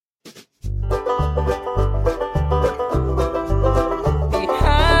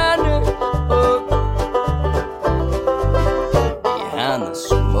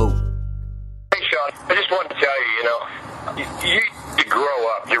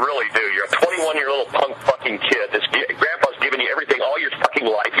really do. You're a 21-year-old punk fucking kid. Grandpa's given you everything all your fucking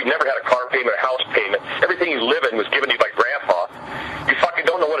life. You've never had a car payment, a house payment. Everything you live in was given to you by Grandpa. You fucking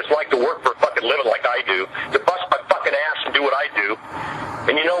don't know what it's like to work for a fucking living like I do, to bust my fucking ass and do what I do.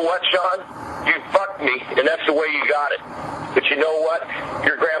 And you know what, Sean? You fucked me, and that's the way you got it. But you know what?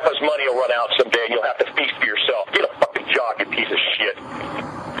 Your grandpa's money will run out someday, and you'll have to feast for yourself. Get a fucking job, you piece of shit.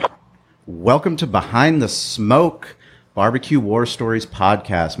 Welcome to Behind the Smoke, Barbecue War Stories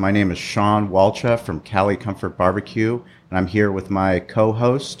podcast. My name is Sean Walcha from Cali Comfort Barbecue, and I'm here with my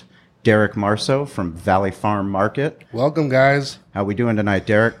co-host, Derek Marceau from Valley Farm Market. Welcome, guys. How we doing tonight,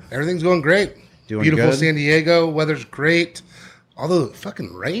 Derek? Everything's going great. Doing Beautiful good? San Diego. Weather's great. Although it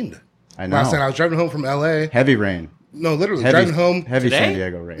fucking rained. I know. Last night I was driving home from L.A. Heavy rain. No, literally driving home. Heavy Today? San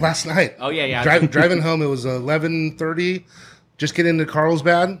Diego rain. Last night. Oh, yeah. Driving home, it was 11:30. Just getting into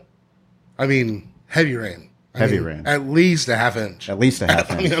Carlsbad. I mean, heavy rain. Heavy rain. At least a half inch. At least a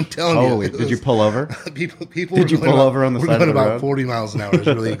half inch. I mean, I'm telling Holy, you. did you pull over? People Did you pull over on the we're side going of the about road? 40 miles an hour. It's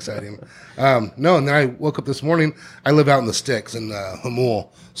really exciting. No, and then I woke up this morning. I live out in the sticks in Hamul.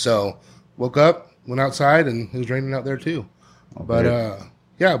 So woke up, went outside, and it was raining out there too. But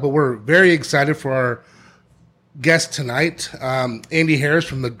we're very excited for our guest tonight, Andy Harris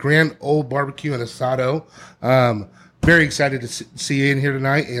from the Grande Barbecue and Asado. Very excited to see you in here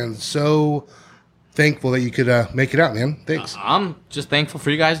tonight, and so thankful that you could make it out, man. Thanks. I'm just thankful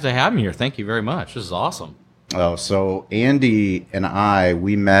for you guys to have me here. Thank you very much. This is awesome. Oh, so Andy and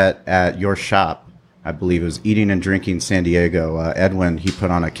we met at your shop. I believe it was Eating and Drinking San Diego. Edwin, he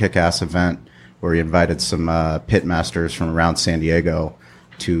put on a kick-ass event where he invited some pit masters from around San Diego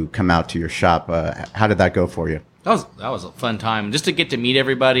to come out to your shop. How did that go for you? That was a fun time. Just to get to meet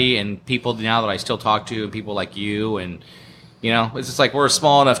everybody and people now that I still talk to, and people like you. And, you know, it's just like we're a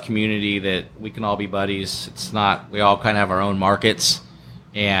small enough community that we can all be buddies. It's not, we all kind of have our own markets.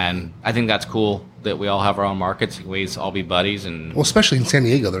 And I think that's cool that we all have our own markets. We all be buddies. And Well, especially in San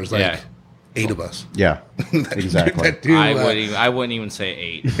Diego, there's like 8 of us. Yeah, exactly. That do, I wouldn't even say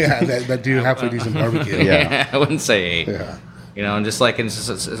 8. Yeah, that do halfway decent barbecue. Yeah. I wouldn't say 8. Yeah. You know, and just like it's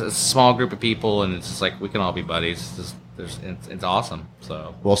just a small group of people, and it's just like we can all be buddies. It's awesome.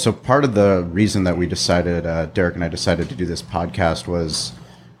 So Well, so part of the reason that we decided, Derek and I decided to do this podcast was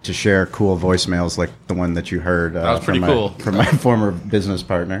to share cool voicemails like the one that you heard That was pretty cool. from my former business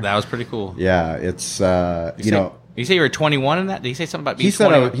partner. that was pretty cool. Yeah, it's, You say you were 21 in that? Did he say something about being he said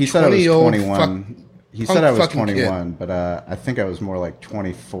 21? he said I was 20-year-old 21. He said I was fucking 21, but I think I was more like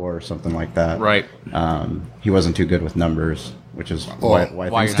 24 or something like that. Right. He wasn't too good with numbers, which is why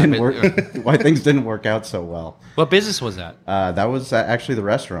things you're didn't not work. Why things didn't work out so well. What business was that? That was actually the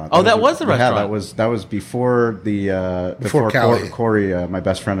restaurant. Oh, that was the restaurant. Yeah, that was before the Before Cali. Corey, my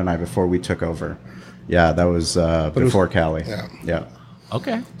best friend, and I before we took over. Yeah, that was before Cali. Yeah.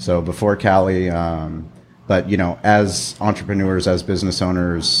 Okay. So before Cali, but you know, as entrepreneurs, as business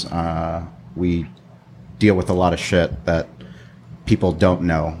owners, we deal with a lot of shit that people don't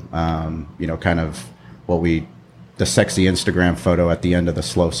know. You know, kind of the sexy Instagram photo at the end of the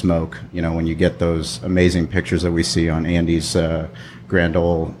slow smoke. You know, when you get those amazing pictures that we see on Andy's Grand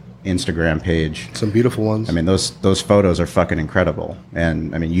Ole Instagram page. Some beautiful ones. I mean, those photos are fucking incredible.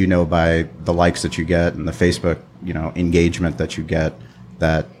 And I mean, you know, by the likes that you get and the Facebook, you know, engagement that you get,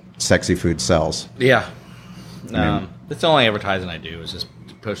 that sexy food sells. Yeah. That's the only advertising I do is just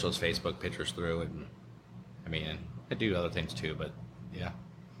to push those Facebook pictures through. And I mean, I do other things too, but yeah.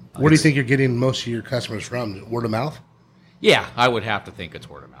 Where do you think you're getting most of your customers from? Word of mouth? Yeah, I would have to think it's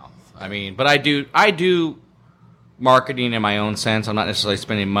word of mouth. I mean, but I do marketing in my own sense. I'm not necessarily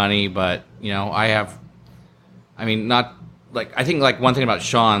spending money, but you know, I think like one thing about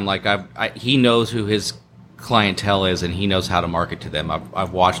Sean, like he knows who his clientele is and he knows how to market to them.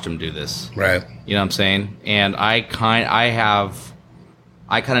 I've watched him do this. Right. You know what I'm saying? And I kind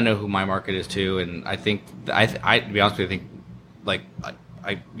of know who my market is too. And I think I to be honest with you, I think like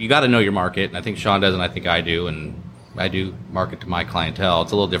you got to know your market, and I think Sean does, and I think I do, and I do market to my clientele.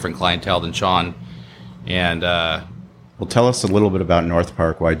 It's a little different clientele than Sean. And well, tell us a little bit about North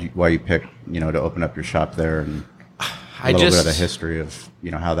Park. Why you picked, you know, to open up your shop there, and a little bit of the history of,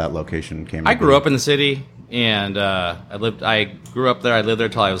 you know, how that location came. I grew up in the city, and I grew up there. I lived there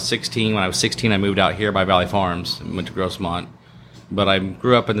till I was 16. When I was 16, I moved out here by Valley Farms and went to Grossmont. But I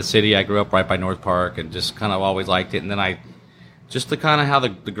grew up in the city. I grew up right by North Park, and just kind of always liked it. And then just the kind of how the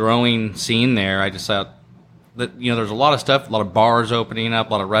growing scene there, I just thought that, you know, there's a lot of stuff, a lot of bars opening up, a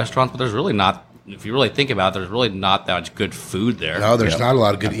lot of restaurants, but there's really not, if you really think about it, there's really not that much good food there. No, there's not a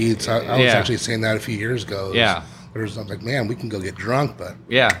lot of good eats. I was actually saying that a few years ago. There's I'm like, man, we can go get drunk, but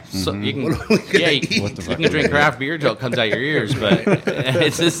Yeah, so you can. What are we gonna Yeah, eat? you can drink craft beer till it comes out your ears, but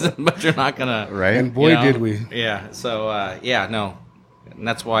it's just, but you're not gonna. Right? and boy, you know? did we. Yeah. So no, and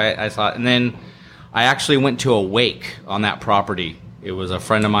that's why I thought. And then I actually went to a wake on that property. It was a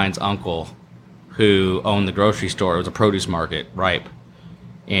friend of mine's uncle who owned the grocery store. It was a produce market, Ripe,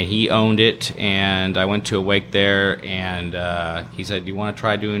 and he owned it. And I went to a wake there, and he said, "Do you want to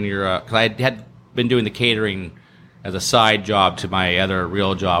try doing your?" Because I had been doing the catering as a side job to my other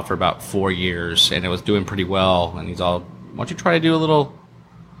real job for about 4 years, and it was doing pretty well. And he's all, "Why don't you try to do a little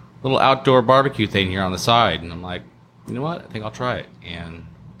outdoor barbecue thing here on the side?" And I'm like, "You know what? I think I'll try it." And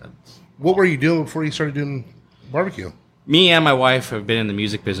that's, What were you doing before you started doing barbecue? me and my wife have been in the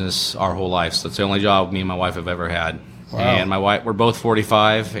music business our whole life. So it's the only job me and my wife have ever had. Wow. And my wife, we're both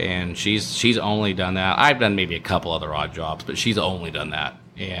 45, and she's only done that. I've done maybe a couple other odd jobs, but she's only done that.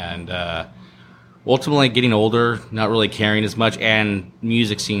 And ultimately, getting older, not really caring as much, and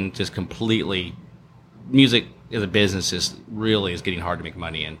music scene just completely. Music as a business is getting hard to make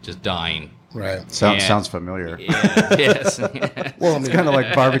money and just dying. Right. Sounds familiar. Yeah, yes. Well, I mean, It's kind of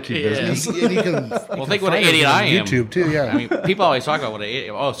like barbecue Yeah. business. and you can, Well, think what an idiot I am. YouTube too, yeah. I mean, people always talk about what an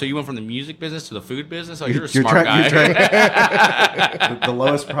idiot. Oh, so you went from the music business to the food business? Oh, you're a You're smart trying- guy. you're the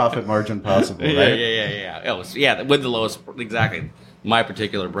lowest profit margin possible, Yeah, right? yeah. Yeah, with the lowest, exactly. My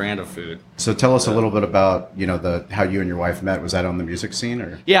particular brand of food. So tell us a little bit about how you and your wife met. Was that on the music scene,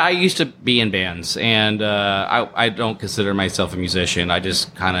 or? Yeah, I used to be in bands, and I don't consider myself a musician. I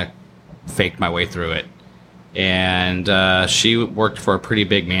just kind of faked my way through it. And she worked for a pretty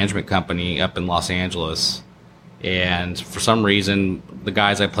big management company up in Los Angeles. And for some reason, the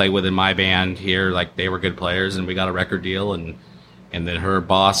guys I play with in my band here, like, they were good players, and we got a record deal. And then her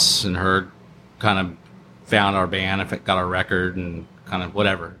boss and her kind of found our band, got our record, and kind of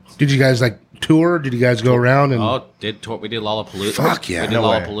whatever. Did you guys like tour? Did you guys go around and Oh, we did Lollapalooza. Fuck yeah. We did No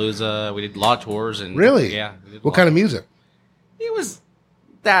way. Lollapalooza. We did a lot of tours. And really? Yeah. We did What kind of music? It was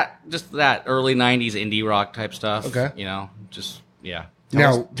just that early 90s indie rock type stuff. Okay. Just, yeah.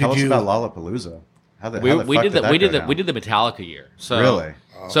 Now, Tell us did you? about Lollapalooza. How the We fuck did did that we go did down? we did the Metallica year. So Really?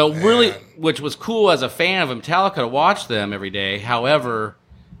 really, which was cool as a fan of Metallica to watch them every day. However,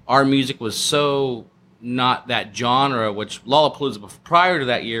 our music was so not that genre, which Lollapalooza prior to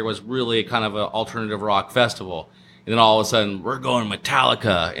that year was really kind of an alternative rock festival. And then all of a sudden, we're going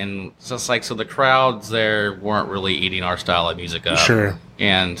Metallica. And it's just like, so the crowds there weren't really eating our style of music up. Sure.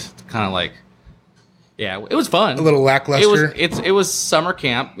 And kind of like, yeah, it was fun. A little lackluster? It was summer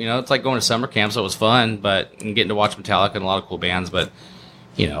camp. It's like going to summer camp, so it was fun. And getting to watch Metallica and a lot of cool bands. But,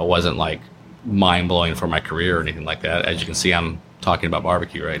 it wasn't like mind-blowing for my career or anything like that. As you can see, I'm talking about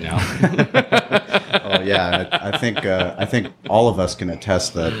barbecue right now. Oh yeah, I think all of us can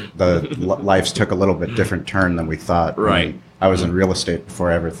attest that the lives took a little bit different turn than we thought. Right. I was in real estate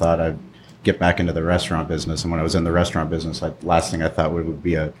before I ever thought I'd get back into the restaurant business, and when I was in the restaurant business, last thing I thought would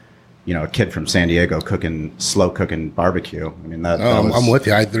be a kid from San Diego slow cooking barbecue. I mean that. Oh, was, I'm with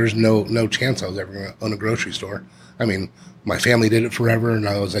you. There's no chance I was ever going to own a grocery store. I mean, my family did it forever, and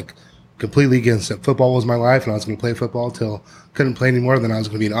I was like completely against it. Football was my life, and I was going to play football till couldn't play anymore. Then I was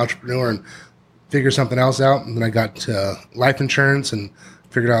going to be an entrepreneur and figure something else out. And then I got life insurance and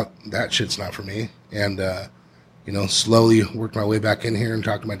figured out that shit's not for me. And slowly worked my way back in here and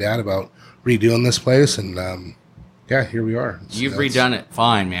talked to my dad about redoing this place. And yeah, here we are. You've redone it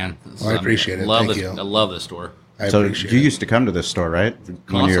fine, man. Well, I appreciate it. Love Thank this, you. I love this store. I So appreciate you it. used to come to this store, right? When you were in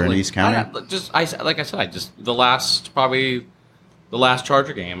Constantly. East County. Like I said, the last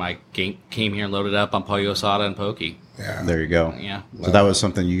Charger game, I came here and loaded up on Pollo Asado and Pokey. Yeah. There you go. Yeah. So that was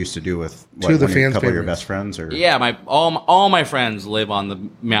something you used to do with Two of the a fans' couple of your favorites. best friends, or Yeah, all my friends live on the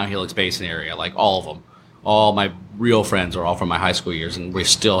Mount Helix Basin area, like all of them. All my real friends are all from my high school years, and we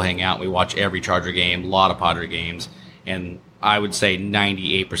still hang out. We watch every Charger game, a lot of Padre games, and I would say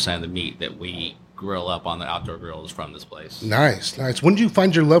 98% of the meat that we grill up on the outdoor grill is from this place. Nice. When did you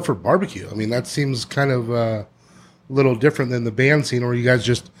find your love for barbecue? I mean, that seems kind of a little different than the band scene, or you guys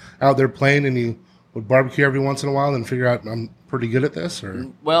just out there playing and you would barbecue every once in a while and figure out I'm pretty good at this, or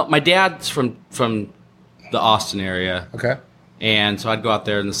Well, my dad's from the Austin area, okay. and so I'd go out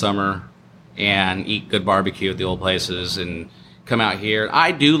there in the summer and eat good barbecue at the old places and come out here.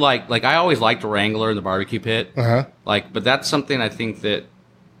 I do like I always liked a Wrangler in the barbecue pit. Uh-huh. But that's something I think that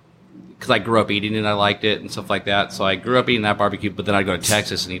because I grew up eating it, I liked it and stuff like that. So I grew up eating that barbecue, but then I'd go to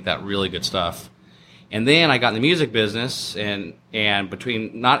Texas and eat that really good stuff. And then I got in the music business, and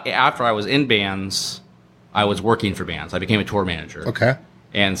not after I was in bands, I was working for bands. I became a tour manager. Okay.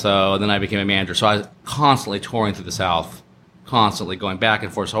 And so then I became a manager. So I was constantly touring through the South constantly going back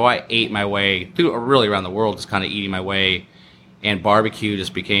and forth. So I ate my way through really around the world, just kind of eating my way. And barbecue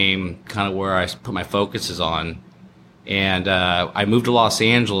just became kind of where I put my focuses on. And I moved to Los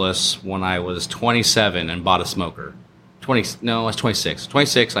Angeles when I was 27 and bought a smoker. I was 26.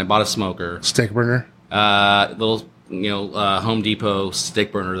 26, and I bought a smoker. Stick burner? Little, Home Depot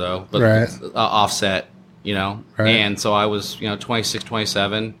stick burner, though. But right. Offset, Right. And so I was, 26,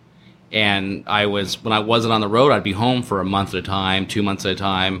 27. And when I wasn't on the road, I'd be home for a month at a time, 2 months at a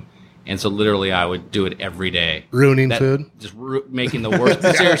time. And so literally I would do it every day. Ruining food? Just making the worst.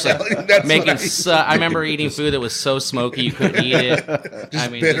 Seriously. I remember eating food that was so smoky you couldn't eat it.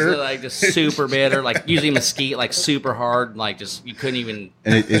 Bitter. Just super bitter. Like using mesquite like super hard. Like just you couldn't even.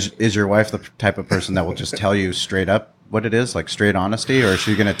 And is your wife the type of person that will just tell you straight up what it is, like straight honesty, or is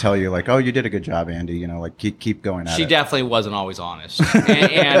she going to tell you like, oh, you did a good job, Andy, like keep going at it? She definitely wasn't always honest.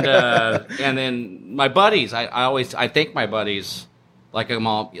 and then my buddies, I think my buddies, like I'm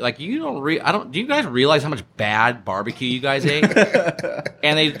all like, do you guys realize how much bad barbecue you guys ate?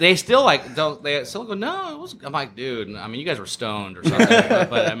 And they still go, no, it was. I'm like, dude, you guys were stoned or something,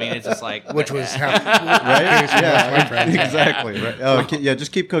 but it's just like, which was half right? Yeah, exactly. Right. Oh, yeah,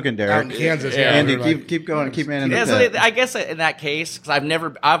 just keep cooking, Derek. Out in Kansas, Andy, keep going, keep manning the pit. I guess in that case, because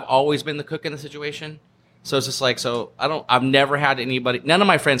I've always been the cook in the situation. So it's just like, I've never had anybody. None of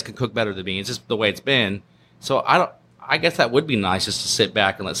my friends can cook better than me. It's just the way it's been. So I guess that would be nice just to sit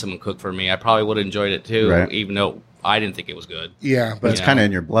back and let someone cook for me. I probably would have enjoyed it too, right. Even though I didn't think it was good. Yeah, but it's kind of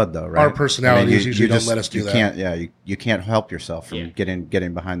in your blood, though, right? Our personalities usually don't let us do that. You can't help yourself from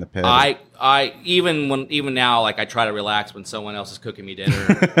getting behind the pit. Even now, like I try to relax when someone else is cooking me dinner,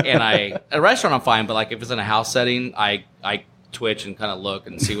 and at a restaurant I'm fine, but like if it's in a house setting, I twitch and kind of look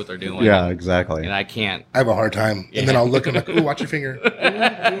and see what they're doing. Yeah, exactly. And I can't. I have a hard time, and then I'll look and like, ooh, watch your finger.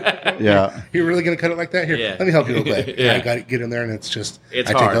 Yeah, you're really gonna cut it like that? Here, let me help you real quick. Yeah, I got to get in there, and it's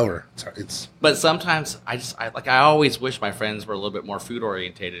I hard. Take over. It's. But sometimes I always wish my friends were a little bit more food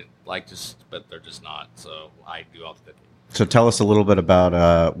orientated, but they're just not. So I do all the cooking. So tell us a little bit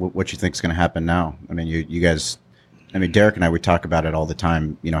about what you think is going to happen now. You guys. Derek and I, we talk about it all the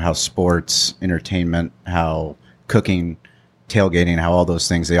time. How sports, entertainment, how cooking, tailgating, how all those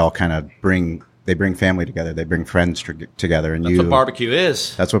things, they all kind of bring family together. They bring friends together. And that's what barbecue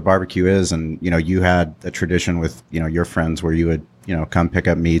is. That's what barbecue is. And, you had a tradition with, your friends where you would, come pick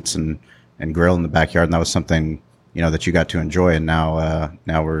up meats and grill in the backyard. And that was something, that you got to enjoy. And now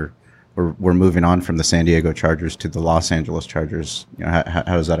we're moving on from the San Diego Chargers to the Los Angeles Chargers. How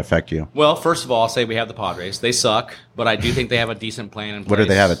does that affect you? Well, first of all, I'll say we have the Padres. They suck, but I do think they have a decent plan in place. What do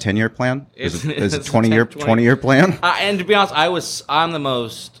they have? A 10-year plan? Is it a 20-year plan? And to be honest, I'm the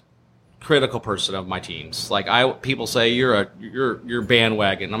most critical person of my teams. Like people say you're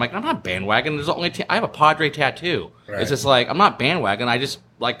bandwagon. I'm like, I'm not bandwagon. There's only I have a Padre tattoo. Right. It's just like I'm not bandwagon. I just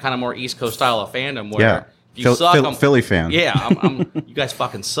like kind of more East Coast style of fandom where. Yeah. You suck. Philly fan. Yeah, you guys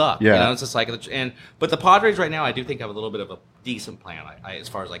fucking suck. Yeah. It's just like, but the Padres right now, I do think have a little bit of a decent plan. As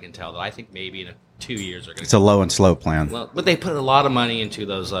far as I can tell, that I think maybe in 2 years are going to. It's a low and slow plan. Well, but they put a lot of money into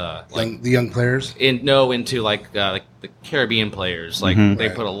those the young players. Into like the Caribbean players. Like they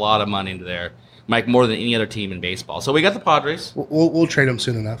put a lot of money into there. Like more than any other team in baseball. So we got the Padres. We'll trade them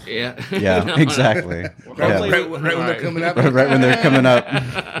soon enough. Yeah. Yeah, exactly. Right when they're coming up. Right when they're coming up.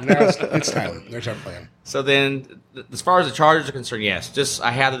 Now it's time. There's our plan. So then, as far as the Chargers are concerned, yes.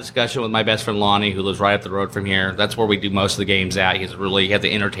 I had the discussion with my best friend Lonnie, who lives right up the road from here. That's where we do most of the games at. He has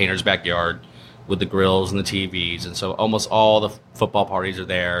the entertainer's backyard with the grills and the TVs. And so almost all the football parties are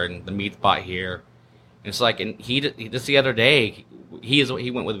there and the meat spot here. And it's like, and he just the other day, he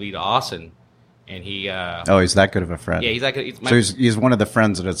went with me to Austin. And he he's that good of a friend. Yeah, he's that good. He's one of the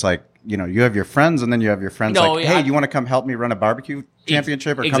friends that it's like, you have your friends and then you have your friends hey, you want to come help me run a barbecue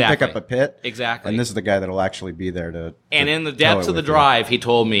championship or come pick up a pit? Exactly. And this is the guy that'll actually be there to And in the depths of the drive, he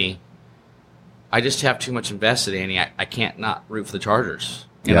told me, I just have too much invested, Andy. I can't not root for the Chargers.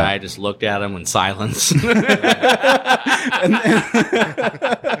 And I just looked at him in silence. And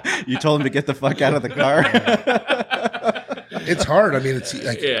you told him to get the fuck out of the car? It's hard. It's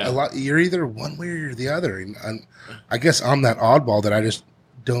like a lot. You're either one way or you're the other. And I guess I'm that oddball that I just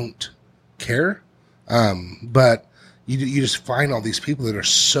don't care. But you just find all these people that are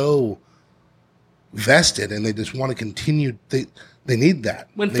so vested and they just want to continue. They need that.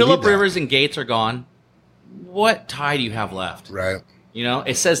 When Phillip Rivers and Gates are gone, what tie do you have left? Right.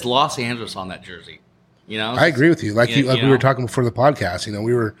 It says Los Angeles on that jersey. I agree with you. Like we were talking before the podcast.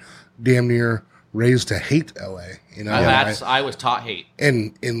 We were damn near raised to hate LA. You know, I was taught hate.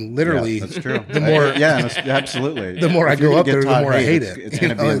 And literally, that's true. The more, absolutely. The more I go up there, the more I hate it. It's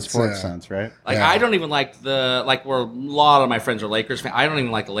going to be in sports sense, right? Like I don't even like where a lot of my friends are Lakers fans. I don't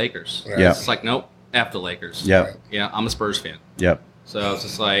even like the Lakers. Right. Yeah. It's like nope, F the Lakers. Yeah. Yeah, I'm a Spurs fan. Yep. So it's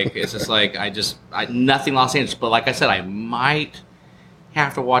just like nothing Los Angeles. But like I said, I might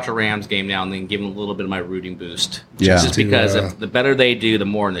have to watch a Rams game now and then, give them a little bit of my rooting boost. Just because if the better they do, the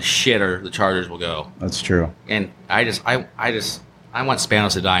more in the shitter the Chargers will go. That's true. And I want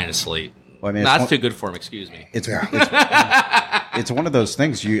Spanos to die in his sleep. Well, I mean, that's too good for him. Excuse me. It's one of those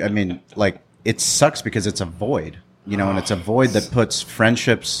things. It sucks because it's a void, and it's a void that puts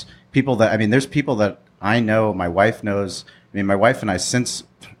friendships, people that there's people that I know, my wife knows. My wife and I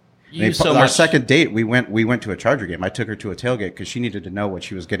our second date, we went to a Charger game. I took her to a tailgate because she needed to know what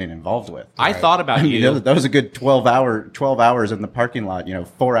she was getting involved with. I thought about you. That was a good 12 hours in the parking lot.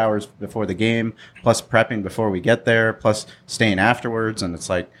 4 hours before the game, plus prepping before we get there, plus staying afterwards. And it's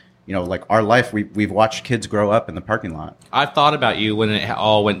like, like our life. We've watched kids grow up in the parking lot. I thought about you when it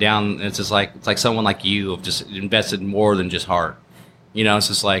all went down. It's just like someone like you have just invested more than just heart. It's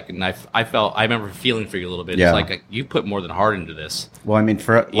just like, and I remember feeling for you a little bit. Yeah. It's like you put more than heart into this. Well,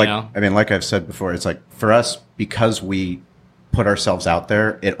 like I've said before, it's like for us, because we put ourselves out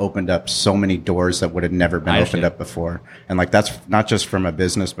there, it opened up so many doors that would have never been opened up before. And like, that's not just from a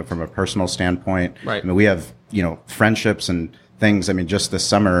business, but from a personal standpoint. Right. We have, friendships and things. Just this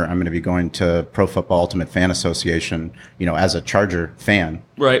summer, I'm going to be going to Pro Football Ultimate Fan Association, as a Charger fan.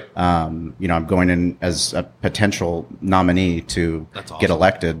 Right. I'm going in as a potential nominee to get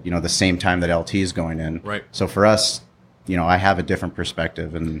elected, the same time that LT is going in. Right. So for us, I have a different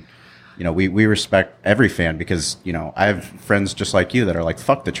perspective, and, we respect every fan because, I have friends just like you that are like,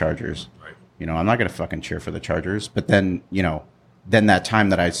 fuck the Chargers. Right. I'm not going to fucking cheer for the Chargers. But then, then that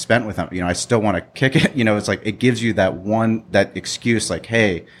time that I spent with them, I still want to kick it. It's like, it gives you that excuse, like,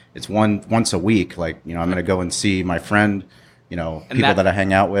 hey, it's once a week. Like, I'm going to go and see my friend, people that I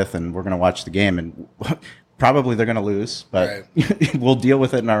hang out with, and we're going to watch the game, and probably they're going to lose, but we'll deal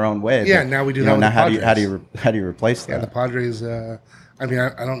with it in our own way. Yeah. But, Now we do that. Now, how do you replace that? Yeah. The Padres, I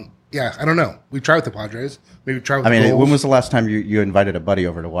don't know. We tried with the Padres. Maybe try with the Bulls. When was the last time you invited a buddy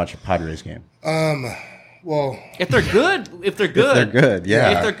over to watch a Padres game? Well, if they're good,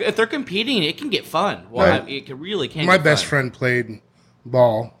 yeah. If they're competing, it can get fun. Well, it can really can. My get best fun. friend played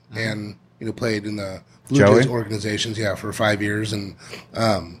ball and played in the Blue Joey? Jays organizations, for 5 years, and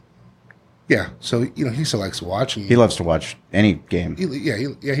so he still likes to watch, and He loves to watch any game.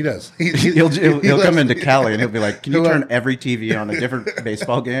 he does. He'll come into Cali and he'll be like, "Can you turn every TV on a different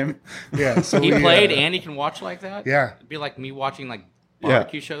baseball game?" Yeah, so He played and he can watch like that. Yeah. It'd be like me watching like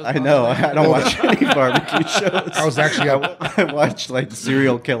barbecue shows. I know. I don't watch any barbecue shows. I was actually I watched like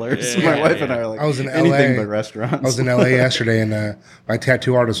serial killers. My wife and I are like, I was in anything LA. but restaurants. I was in LA yesterday, and my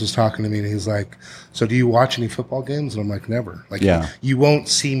tattoo artist was talking to me, and he's like, "So do you watch any football games?" And I'm like, "Never." Like, you won't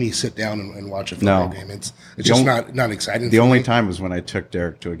see me sit down and watch a football game. It's just not exciting. The only time was when I took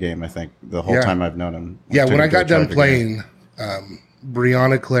Derek to a game. I think the whole time I've known him. Yeah, when I got done playing,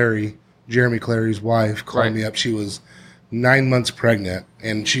 Brianna Clary, Jeremy Clary's wife, called me up. She was 9 months pregnant,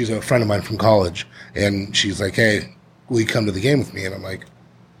 and she's a friend of mine from college, and she's like, "Hey, will you come to the game with me?" And I'm like,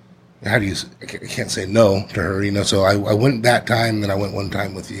 I can't say no to her, so I went that time, and then I went one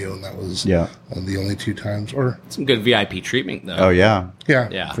time with you, and that was the only 2 times. Or some good VIP treatment though. Oh yeah,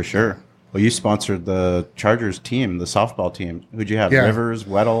 for sure. Well, you sponsored the Chargers team, the softball team. Who'd you have? Yeah. Rivers,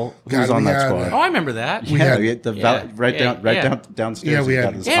 Weddle. Who was on that squad? Oh, I remember that. We had downstairs. Yeah, we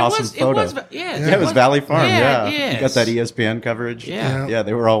had this awesome photo. It was Valley Farm. Yeah, you got that ESPN coverage. Yeah.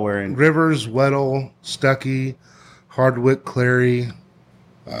 They were all wearing Rivers, Weddle, Stuckey, Hardwick, Clary,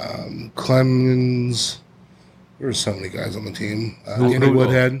 Clemens. There were so many guys on the team. Kenny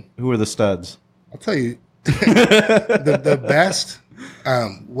Woodhead. Who were the studs? I'll tell you, the best.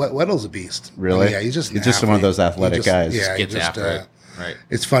 Weddle's a beast. Really? Yeah, he's just one of those athletic guys. Yeah, gets after it. Right.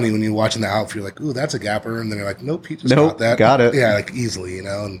 It's funny when you're watching the outfit, you're like, "Ooh, that's a gapper," and then you're like, "Nope, he just got that." Got it. Yeah, like easily,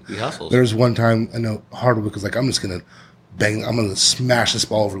 And he hustles. There's one time I know Hardwick was like, "I'm just gonna smash this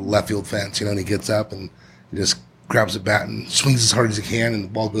ball over the left field fence," and he gets up and he just grabs a bat and swings as hard as he can, and the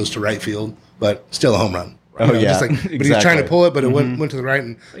ball goes to right field, but still a home run. Oh yeah, just exactly. But he was trying to pull it, but it went to the right,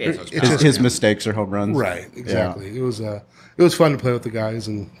 and his mistakes are home runs. Right, exactly. Yeah. It was fun to play with the guys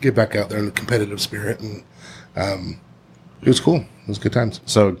and get back out there in the competitive spirit, and it was cool. It was good times.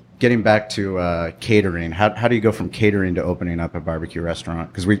 So getting back to catering, how do you go from catering to opening up a barbecue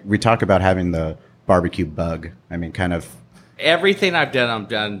restaurant? Because we talk about having the barbecue bug. Kind of everything I've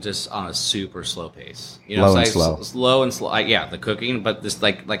done just on a super slow pace. Low and slow. Slow and slow. The cooking, but this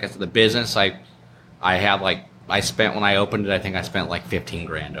like I said, the business. I had when I opened it, I think I spent like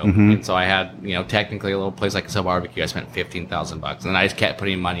 $15,000 opening. And so I had, technically a little place like Asado BBQ, I spent $15,000, and I just kept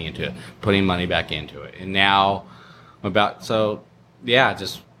putting money back into it. And now I've done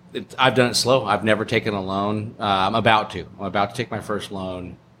it slow. I've never taken a loan. I'm about to take my first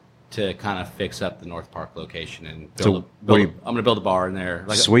loan to kind of fix up the North Park location and I'm going to build a bar in there.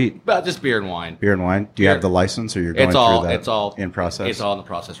 Sweet. But just beer and wine. Beer and wine. Do you have the license, or you're going through that? It's all in process. It's all in the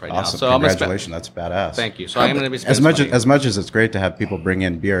process right now. Awesome. So Congratulations. That's badass. Thank you. So I'm going to be as much as it's great to have people bring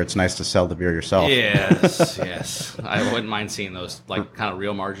in beer, it's nice to sell the beer yourself. Yes. I wouldn't mind seeing those kind of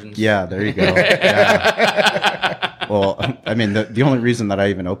real margins. Yeah, there you go. Yeah. Well, I mean, the only reason that I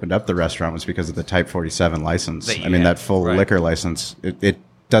even opened up the restaurant was because of the Type 47 license. That full liquor license. It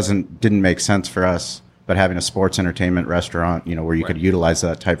didn't make sense for us, but having a sports entertainment restaurant, where you could utilize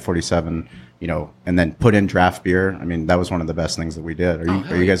that Type 47, and then put in draft beer. I mean, that was one of the best things that we did.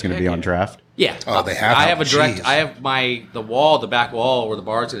 Are you guys going to be on draft? Yeah. Oh, they have. I have the back wall where the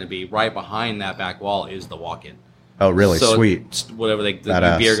bar's going to be. Right behind that back wall is the walk-in. Oh, really? So Sweet. Whatever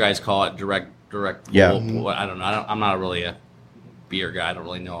the beer guys call it, direct. Yeah. I don't know. I'm not really a beer guy. I don't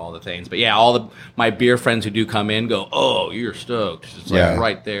really know all the things, but yeah, my beer friends who do come in go, "Oh, you're stoked." It's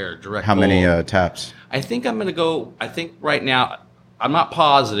right there, direct. How many taps? I think I'm going to go. I think right now, I'm not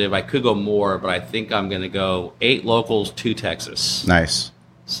positive. I could go more, but I think I'm going to go 8 locals, 2 Texas. Nice.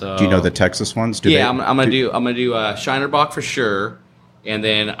 So, do you know the Texas ones? I'm going to do Shinerbach for sure, and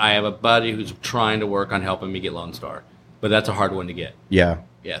then I have a buddy who's trying to work on helping me get Lone Star, but that's a hard one to get. Yeah.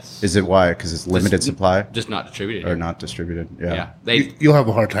 Yes. Is it why? Because it's limited supply? Just not distributed. Or not distributed, yeah. You'll have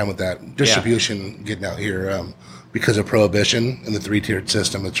a hard time with that. Distribution getting out here because of prohibition and the 3-tiered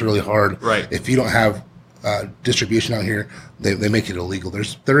system. It's really hard. Right. If you don't have distribution out here, they make it illegal.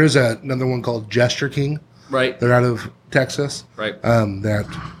 There is another one called Gesture King. Right. They're out of Texas. Right. That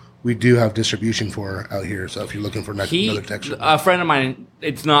we do have distribution for out here. So if you're looking for another Texas, a friend of mine,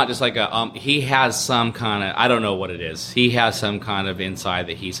 it's not just like he has some kind of, I don't know what it is. He has some kind of inside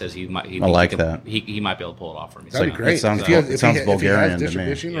that he says he might. He might be able to pull it off for me. That'd be great. It sounds Bulgarian to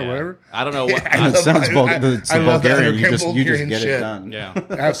me. Or whatever. I don't know what. It sounds Bulgarian. You just get it done. Yeah,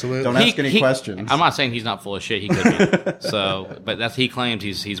 absolutely. Don't ask any questions. I'm not saying he's not full of shit. He could be. But he claims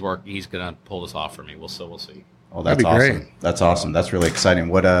he's going to pull this off for me. We'll see. Oh, that's awesome. Great. That's awesome. That's really exciting.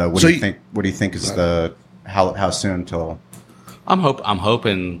 What do you think? What do you think is how soon till? I'm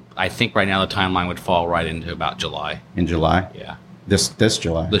hoping. I think right now the timeline would fall right into about July. In July? Yeah. This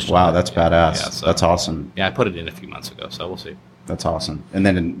July. Wow, that's badass. Yeah, that's awesome. Yeah, I put it in a few months ago, so we'll see. That's awesome. And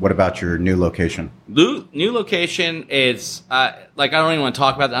then what about your new location? New location is I don't even want to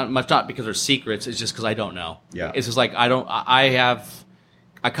talk about that much. Not because they're secrets. It's just because I don't know. Yeah. It's just I kind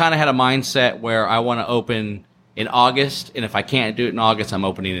of had a mindset where I want to open in August, and if I can't do it in August, I'm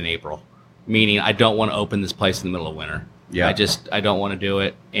opening in April. Meaning I don't want to open this place in the middle of winter. Yeah. I don't want to do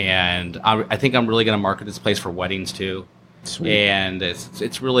it, and I think I'm really going to market this place for weddings too. Sweet. And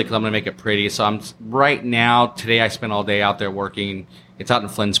it's really because I'm going to make it pretty. So today I spent all day out there working. It's out in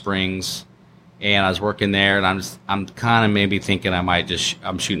Flint Springs, and I was working there, and I'm kind of maybe thinking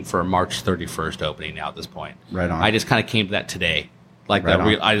I'm shooting for a March 31st opening now at this point. Right on. I just kind of came to that today.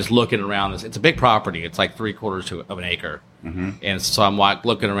 I just looking around this. It's a big property. It's like 3/4 of an acre. Mm-hmm. And so I'm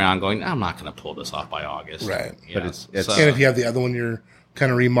looking around going, I'm not going to pull this off by August. Right. But it's and if you have the other one, you're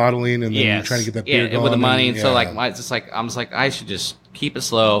kind of remodeling and then you're trying to get that beer going. With the money. And so I'm just like, I should just keep it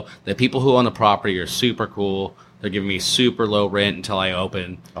slow. The people who own the property are super cool. They're giving me super low rent until I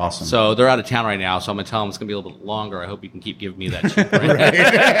open. Awesome. So they're out of town right now. So I'm going to tell them it's going to be a little bit longer. I hope you can keep giving me that cheap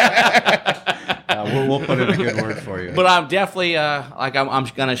rent. We'll put in a good word for you. But I'm definitely I'm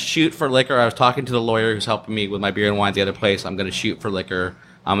going to shoot for liquor. I was talking to the lawyer who's helping me with my beer and wine at the other place. I'm going to shoot for liquor.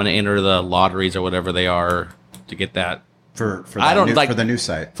 I'm going to enter the lotteries or whatever they are to get that. For the new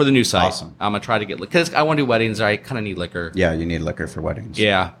site. For the new site. Awesome. I'm going to try to get liquor. Because I want to do weddings. I kind of need liquor. Yeah, you need liquor for weddings.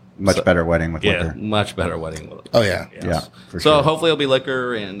 Yeah. Much better wedding with liquor. Yeah, much better wedding with liquor. Oh, yeah. Yes. Yeah, for so sure. hopefully it'll be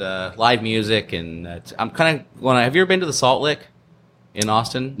liquor and live music. And I'm kind of going to... Have you ever been to the Salt Lick in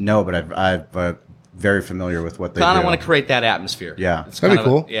Austin? No, but I'm very familiar with what they do. Kind of want to create that atmosphere. Yeah. That'd be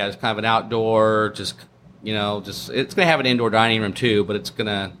cool. It's kind of an outdoor, it's going to have an indoor dining room too, but it's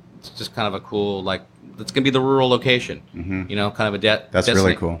just kind of a cool, it's going to be the rural location. Mm-hmm. Kind of a That's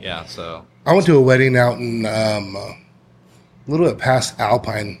really cool. Yeah, so. I went to a wedding out in a little bit past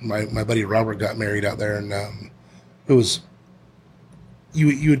Alpine. My buddy Robert got married out there, and it was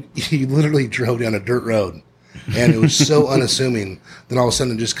you literally drove down a dirt road, and it was so unassuming. Then all of a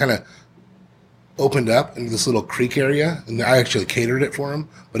sudden, it just kind of opened up into this little creek area, and I actually catered it for him.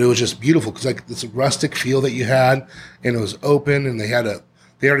 But it was just beautiful because this rustic feel that you had, and it was open, and they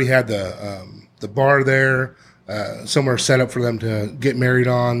already had the the bar there, somewhere set up for them to get married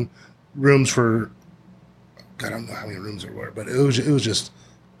on, rooms for, God, I don't know how many rooms there were, but it was just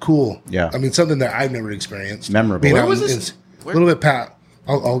cool. Yeah. I mean, something that I've never experienced. Memorable. Being Where out was this? a little bit pat.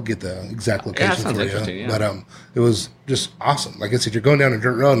 I'll get the exact that location sounds for interesting, you. yeah. But it was just awesome. Like I said, you're going down a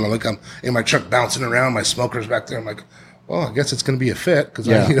dirt road, and I'm in my truck bouncing around. My smoker's back there. I'm like, well, I guess it's going to be a fit because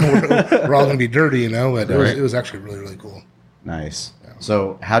Yeah. we're all going to be dirty, But Right. it was actually really, really cool. Nice.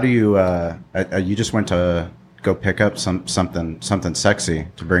 So how do you? You just went to go pick up something sexy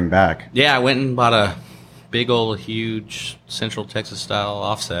to bring back. Yeah, I went and bought a big old huge Central Texas style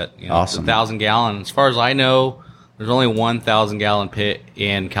offset. Awesome. 1,000 gallon. As far as I know, there's only 1,000 gallon pit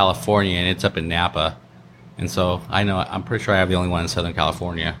in California, and it's up in Napa. And so I'm pretty sure I have the only one in Southern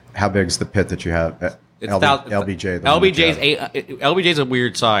California. How big's the pit that you have? It's LBJ. the one that you have. LBJ's a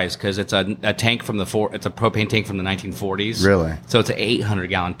weird size because it's a tank from it's a propane tank from the 1940s. Really? So it's an 800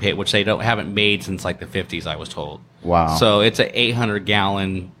 gallon pit, which they haven't made since like the 50s, I was told. Wow. So it's an 800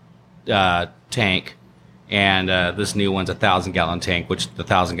 gallon tank, and this new one's a 1,000 gallon tank, which the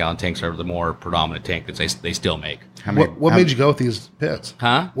 1,000 gallon tanks are the more predominant tank that they still make. What made you go with these pits?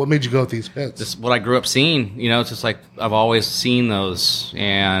 Huh? What made you go with these pits? Just what I grew up seeing. It's just like I've always seen those,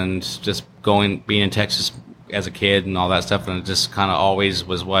 and just being in Texas as a kid and all that stuff, and it just kind of always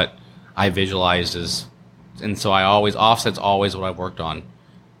was what I visualized as. And so offset's always what I've worked on,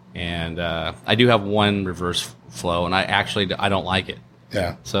 and I do have one reverse flow, and I don't like it.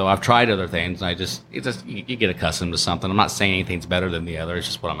 Yeah. So I've tried other things, and you get accustomed to something. I'm not saying anything's better than the other. It's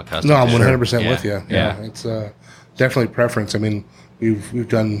just what I'm accustomed No, to. I'm 100% Yeah. with you. Yeah. It's definitely preference. I mean, we've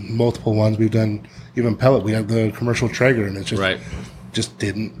done multiple ones. We've done even pellet. We have the commercial Traeger, and it's just Right. just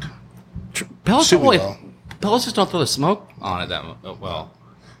didn't. Pellets Suit don't me really, well. pellets just don't throw the smoke on it that well.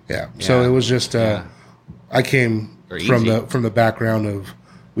 Yeah. So Yeah. it was just. Yeah. I came They're from easy. the background of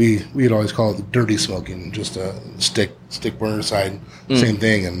we'd always call it dirty smoking, just a stick burner side, same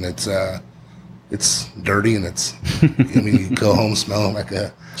thing, and it's dirty and it's. I mean, you go home smelling like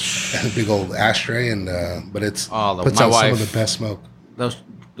a big old ashtray, and but it's puts my out some wife- of the best smoke.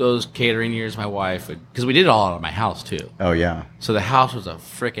 Those catering years, my wife, because we did it all out of my house too. Oh yeah. So the house was a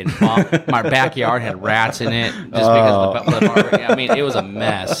freaking bomb. My backyard had rats in it just because of the barbecue. I mean, it was a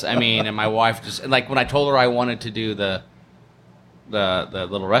mess. I mean, and my wife just like when I told her I wanted to do the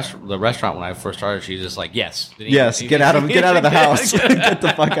restaurant when I first started, she's just like, yes, Get out of the house. Get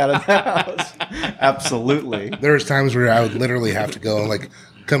the fuck out of the house. Absolutely. There was times where I would literally have to go and like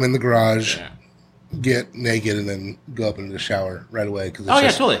come in the garage, get naked, and then go up into the shower right away. Cause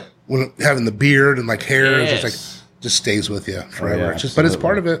it's totally. When having the beard and like hair, it's Yes. just like just stays with you forever. yeah, It's just, but it's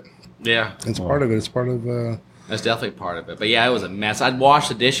absolutely. part of it. Yeah, It's part of it. It's part of. that's definitely part of it. But yeah, it was a mess. I'd wash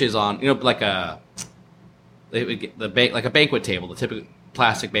the dishes on, like a banquet table, the typical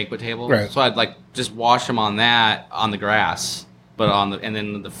plastic banquet table. Right. So I'd like just wash them on the grass, but and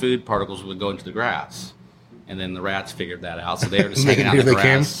then the food particles would go into the grass. And then the rats figured that out, so they were just hanging out in the Here they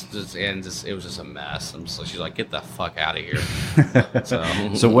came? grass, it was just a mess. So she's like, "Get the fuck out of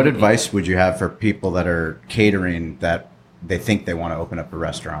here!" So what advice would you have for people that are catering that they think they want to open up a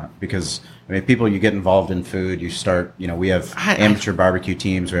restaurant? Because I mean, people, you get involved in food, you start. We have amateur barbecue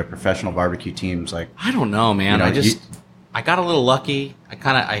teams, we have professional barbecue teams. Like I don't know, man. You know, I got a little lucky. I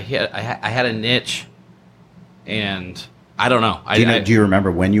had a niche, and I don't know. do you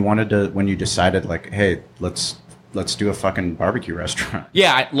remember when you decided like, hey, let's do a fucking barbecue restaurant?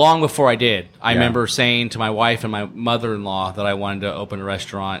 Yeah, long before I did. I Yeah. remember saying to my wife and my mother-in-law that I wanted to open a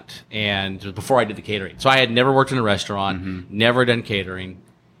restaurant, and before I did the catering. So I had never worked in a restaurant, never done catering.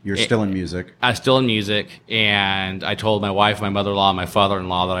 You're still in music. I was still in music, and I told my wife, my mother-in-law, and my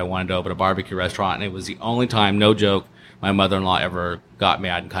father-in-law that I wanted to open a barbecue restaurant, and it was the only time, no joke, my mother-in-law ever got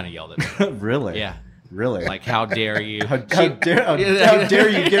mad and kind of yelled at me. Really? Yeah. Really? Like, how dare you? How dare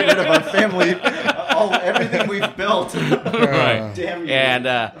you get rid of our family, everything we've built? Right. Damn you.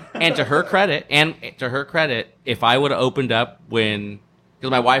 And to her credit, if I would have opened up because me and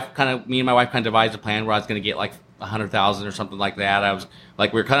my wife kind of devised a plan where I was going to get like 100,000 or something like that. I was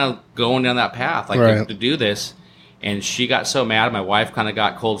like, we were kind of going down that path, like Right. to do this. And she got so mad. My wife kind of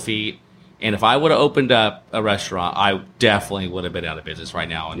got cold feet. And if I would have opened up a restaurant, I definitely would have been out of business right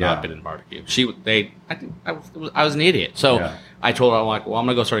now and not been in barbecue. I was an idiot. So Yeah. I told her, I'm like, well, I'm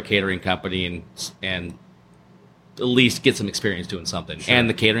gonna go start a catering company and at least get some experience doing something. Sure. And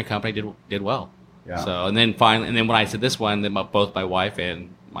the catering company did well. Yeah. So and then when I said this one, then both my wife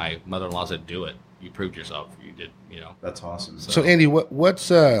and my mother-in-law said, "Do it. You proved yourself. You did. That's awesome. So Andy, what's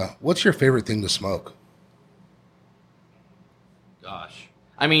your favorite thing to smoke? Gosh,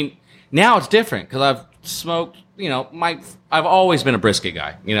 I mean, now it's different because I've smoked. I've always been a brisket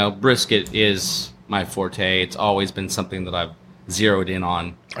guy. Brisket is my forte. It's always been something that I've zeroed in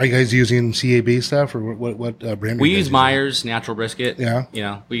on. Are you guys using CAB stuff, or what brand? We use Myers natural brisket.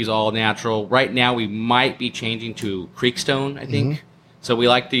 Yeah. We use all natural. Right now, we might be changing to Creekstone, I think. Mm-hmm. So we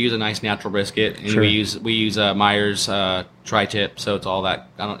like to use a nice natural brisket, and Sure. we use Myers tri-tip. So it's all that.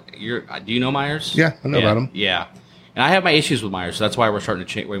 Do you know Myers? Yeah, I know about them. Yeah, and I have my issues with Myers, so that's why we're starting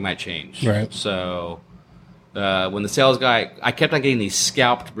to change. We might change. Right. So when the sales guy, I kept on getting these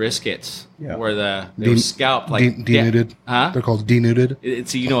scalped briskets where they were scalped like denuded. Huh? They're called denuded.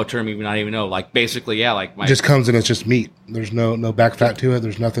 It's a term you not even know. Like basically, like my It just comes in. It's just meat. There's no back fat to it.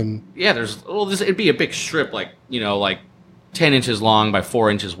 There's nothing. Yeah, it'd be a big strip like 10 inches long by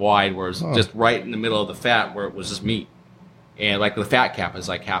 4 inches wide, where it's just right in the middle of the fat where it was just meat. And like the fat cap is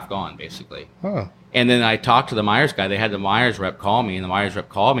like half gone, basically. Oh. And then I talked to the Myers guy. They had the Myers rep call me, and the Myers rep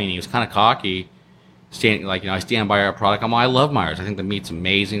called me, and he was kind of cocky. I stand by our product. I love Myers. I think the meat's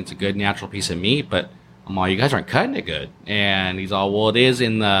amazing. It's a good natural piece of meat, but you guys aren't cutting it good. And he's all, well, it is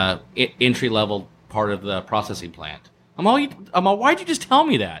in the entry-level part of the processing plant. Why'd you just tell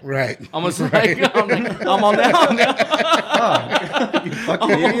me that? Right. I'm on now. You fucking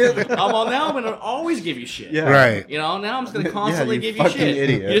idiot. I'm going to always give you shit. Yeah. Right. Now I'm just going to constantly you give you fucking shit.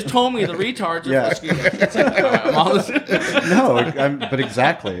 idiot. You just told me the retards are But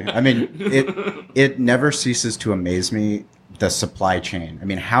exactly. I mean, it never ceases to amaze me, the supply chain. I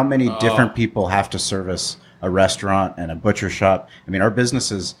mean, how many different people have to service a restaurant and a butcher shop? I mean, our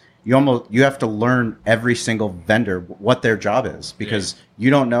businesses, you have to learn every single vendor what their job is, because you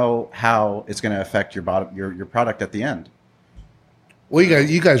don't know how it's going to affect your product at the end. Well,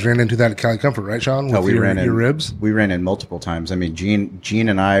 you guys ran into that at Cali Comfort, right, Sean? With your ribs? We ran in multiple times. I mean, Gene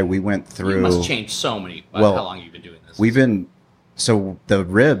and I, we went through. You must change so many. How long you've been doing this? So the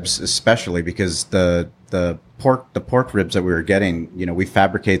ribs, especially because the pork ribs that we were getting, we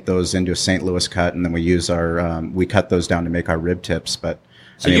fabricate those into a St. Louis cut, and then we use we cut those down to make our rib tips. But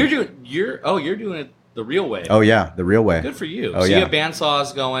you're doing it the real way. Oh yeah, the real way. Good for you. Oh, so you have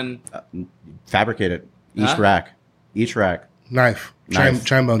bandsaws going. Fabricate it each rack. Knife.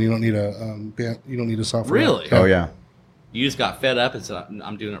 Chime bone. You don't need a soft. Really? Oh yeah. You just got fed up and said,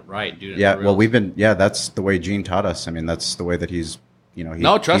 "I'm doing it right." That's the way Gene taught us. I mean, that's the way that he's.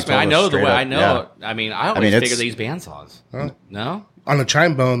 No, trust me. I know the way. I know. Yeah. I mean, I always figured they use bandsaws. Huh? No. On a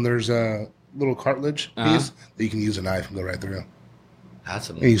chime bone, there's a little cartilage piece that you can use a knife and go right through. That's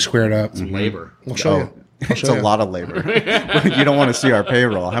and you square it up. Some labor. We'll show you. It's a lot of labor. You don't want to see our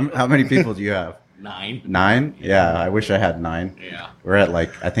payroll. How many people do you have? 9. 9? Yeah, I wish I had 9. Yeah. We're at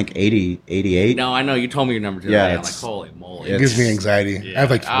I think 80, 88. No, I know. You told me your number today. Yeah, I'm like, holy moly. It gives me anxiety. Yeah. I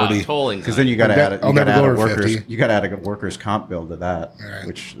have like 40. Totally. Because then you got to add a workers comp bill to that, right.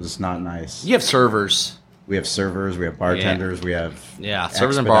 which is not nice. You have servers. We have servers, we have bartenders, we have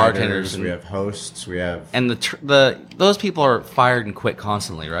servers and bartenders, we have hosts, we have those people are fired and quit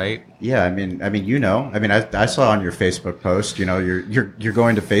constantly, right? Yeah, I mean, I saw on your Facebook post, you're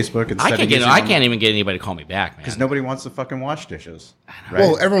going to Facebook and I can't even get anybody to call me back, man, because nobody wants to fucking wash dishes. Right?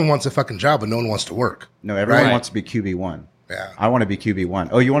 Well, everyone wants a fucking job, but no one wants to work. No, everyone wants to be QB1. Yeah. I want to be QB1.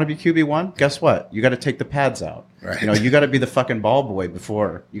 Oh, you want to be QB1? Guess what? You got to take the pads out. Right. You got to be the fucking ball boy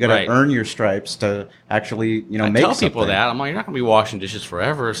before. You got to earn your stripes to actually, make something. I tell people that. I'm like, you're not going to be washing dishes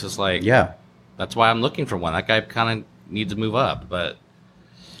forever. It's just like, yeah. That's why I'm looking for one. That guy kind of needs to move up, but.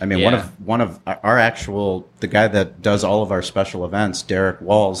 I mean, one of our the guy that does all of our special events, Derek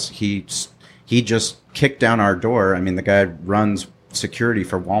Walls, he just kicked down our door. I mean, the guy runs security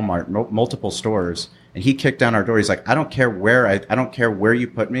for Walmart, multiple stores. And he kicked down our door. He's like, I don't care where you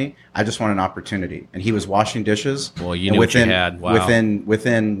put me. I just want an opportunity. And he was washing dishes. Well, you knew what you had. Wow.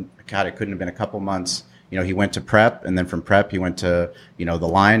 Within, God, it couldn't have been a couple months. He went to prep, and then from prep he went to, the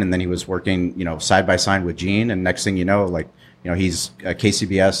line, and then he was working, side by side with Gene. And next thing you know, he's a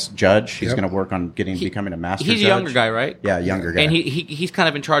KCBS judge. He's going to work on becoming a master judge. He's a younger guy, right? Yeah, younger guy. And he's kind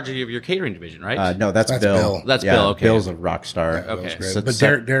of in charge of your catering division, right? No, that's Bill. That's Bill, okay. Bill's a rock star. Okay. But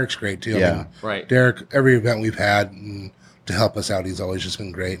Derek's great, too. Yeah. I mean, right. Derek, every event we've had to help us out, he's always just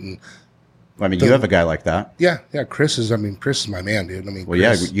been great. And you have a guy like that. Yeah. Chris is my man, dude.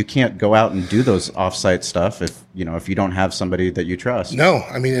 Chris, you can't go out and do those offsite stuff if you don't have somebody that you trust. No,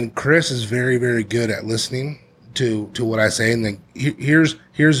 and Chris is very, very good at listening to what I say, and then here's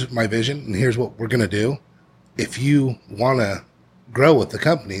my vision, and here's what we're gonna do. If you want to grow with the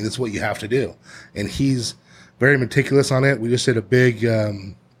company, that's what you have to do. And he's very meticulous on it. We just did a big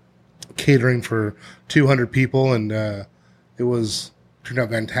catering for 200 people, and it was turned out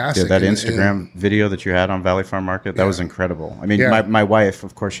fantastic. Yeah, that Instagram video that you had on Valley Farm Market, that was incredible. I mean, my wife,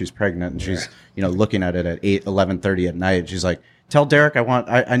 of course, she's pregnant, and she's looking at it at 11:30 at night. She's like, "Tell Derek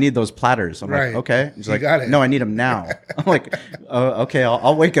I need those platters." I'm like, "Okay." She's like, got it. "No, I need them now." I'm like, "Okay,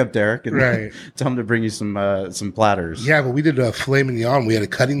 I'll wake up Derek and tell him to bring you some platters." Yeah, but we did a filet mignon. We had a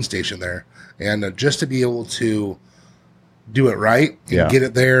cutting station there, and just to be able to do it right and get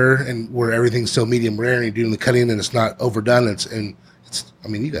it there, and where everything's still medium rare, and you're doing the cutting and it's not overdone. I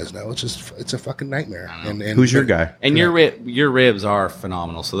mean, you guys know it's a fucking nightmare. And who's your guy? And your ribs are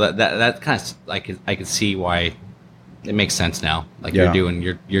phenomenal. So that kind of I can see why it makes sense now. Like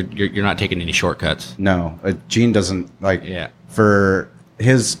you're not taking any shortcuts. No, Gene doesn't for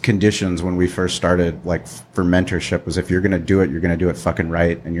his conditions when we first started, like for mentorship, was if you're going to do it fucking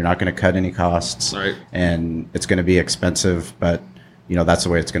right, and you're not going to cut any costs, right? And it's going to be expensive, but that's the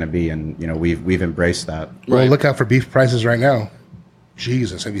way it's going to be, and we've embraced that. Well, look out for beef prices right now.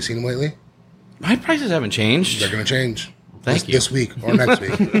 Jesus, have you seen them lately? My prices haven't changed. They're going to change. Thank you. This week or next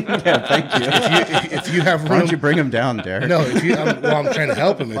week. Yeah, thank you. If you have room, why don't you bring them down, Derek? No, I'm trying to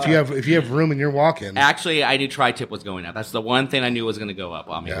help him. If you have room and you're walking. Actually, I knew tri-tip was going up. That's the one thing I knew was going to go up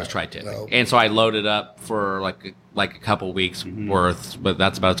on me was tri-tip, and so I loaded up for like a couple weeks worth. But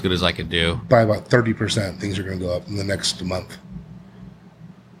that's about as good as I could do. By about 30%, things are going to go up in the next month.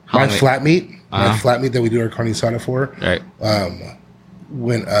 My flat meat that we do our carne asada for,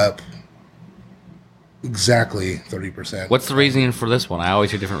 went up exactly 30%. What's the reason for this one? I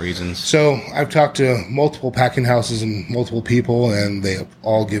always hear different reasons. So I've talked to multiple packing houses and multiple people, and they have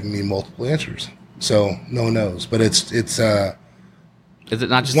all given me multiple answers. So no one knows, but it's is it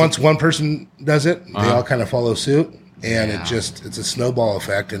not just once one person does it, they all kind of follow suit, and it's a snowball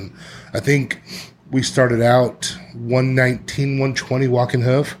effect. And I think we started out 119, 120 walking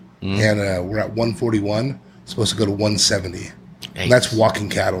hoof, and we're at 141. Supposed to go to 170. And that's walking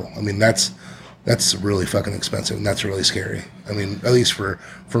cattle. I mean, that's really fucking expensive, and that's really scary. I mean, at least for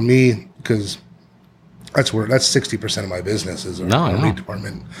me, because that's 60% of my business is our meat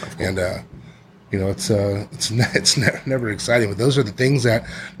department, and it's never exciting. But those are the things that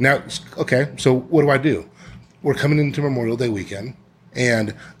now. Okay, so what do? We're coming into Memorial Day weekend,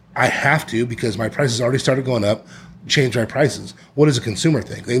 and I have to, because my prices already started going up, change my prices. What does a consumer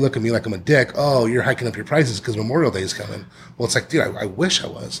think? They look at me like I'm a dick. Oh, you're hiking up your prices because Memorial Day is coming. Well, it's like, dude, I wish I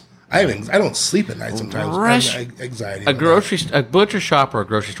was. I don't sleep at night sometimes. I have anxiety. A butcher shop or a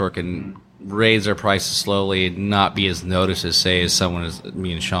grocery store can raise their prices slowly and not be as noticed as, say, as someone as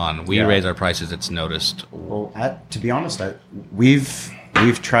me and Sean. We raise our prices; it's noticed. Well, to be honest, we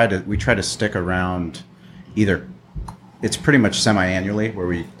try to stick around either. It's pretty much semi-annually where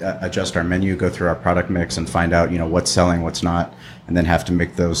we adjust our menu, go through our product mix, and find out what's selling, what's not, and then have to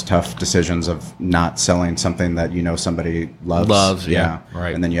make those tough decisions of not selling something that somebody loves.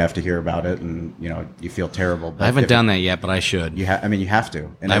 Right. And then you have to hear about it, and you feel terrible. But I haven't done that yet, but I should. You have to.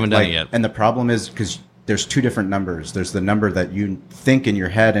 And I haven't done it yet. And the problem is because there's two different numbers. There's the number that you think in your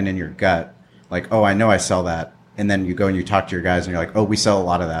head and in your gut, like, oh, I know I sell that. And then you go and you talk to your guys and you're like, oh, we sell a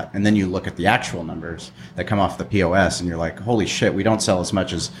lot of that. And then you look at the actual numbers that come off the POS and you're like, holy shit, we don't sell as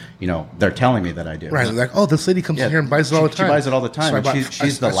much as, they're telling me that I do. Right. They're like, oh, this lady comes in here and buys it all the time. She buys it all the time. So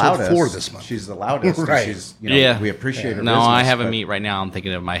she's the loudest. 4 this month. She's the loudest. Right. She's, we appreciate her No, business, I have a meat right now. I'm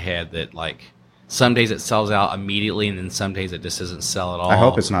thinking in my head that like some days it sells out immediately and then some days it just doesn't sell at all. I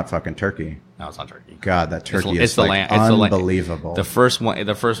hope it's not fucking turkey. No, it's not turkey. God, that turkey it's is the like lamb. unbelievable. The first one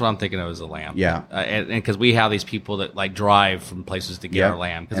I'm thinking of is the lamb. Yeah, and because we have these people that like drive from places to get our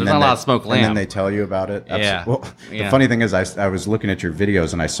lamb because there's not a lot of smoked lamb. And then they tell you about it. Yeah. Well, the funny thing is, I was looking at your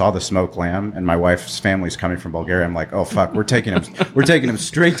videos and I saw the smoked lamb, and my wife's family's coming from Bulgaria. I'm like, oh fuck, we're taking him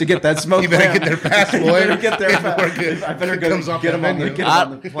straight to get that smoked lamb. You better get their pass, boy. You better get their pass. I better get them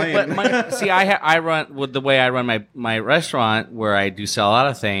on the plane. But see, I run with the way I run my restaurant where I do sell a lot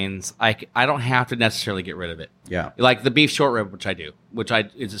of things. I don't have to necessarily get rid of it. Yeah. Like the beef short rib, which I do,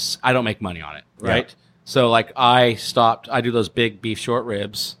 I don't make money on it. Right. Yeah. So like I do those big beef short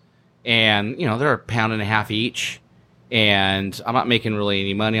ribs and they're £1.50 each and I'm not making really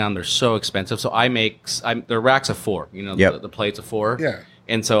any money on them. They're so expensive. So they're racks of 4, the plates of 4. Yeah.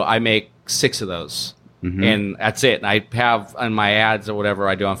 And so I make 6 of those. Mm-hmm. And that's it. And I have on my ads or whatever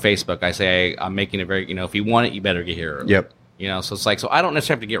I do on Facebook, I say, I'm making it very, if you want it, you better get here. Yep. So it's like, so I don't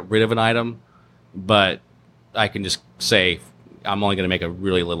necessarily have to get rid of an item, but I can just say, I'm only going to make a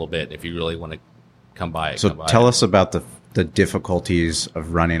really little bit if you really want to come by it. So tell us about the difficulties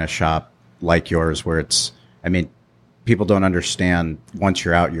of running a shop like yours where people don't understand once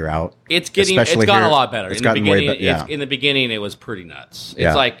you're out, you're out. It's gotten a lot better. It's gotten way better. Yeah. In the beginning, it was pretty nuts.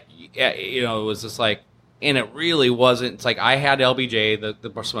 It's like, it was just like, And it really wasn't. It's like I had LBJ,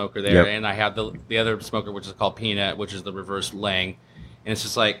 the smoker there, Yep. and I had the other smoker, which is called Peanut, which is the reverse Lang. And it's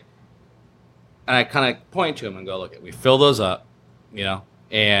just like, and I kind of point to him and go, look, we fill those up,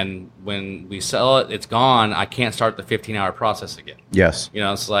 and when we sell it, it's gone. I can't start the 15-hour process again. Yes.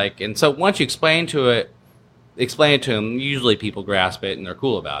 It's like, and so once you explain it to them, usually people grasp it and they're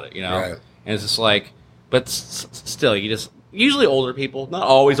cool about it, Right. And it's just like, but still, usually older people, not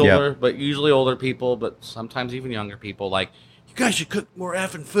always older, Yep. but usually older people, but sometimes even younger people, like, you guys should cook more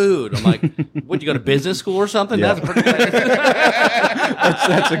effing food. I'm like, would you go to business school or something? Yeah. That's pretty great.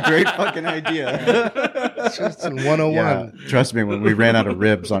 That's a great fucking idea. It's just in 101. Yeah, trust me, when we ran out of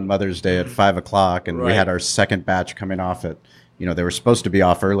ribs on Mother's Day at 5 o'clock and we Right. had our second batch coming off at, they were supposed to be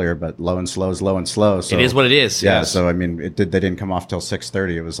off earlier, but low and slow is low and slow. So It is what it is. Yeah. yes. So I mean, they didn't come off till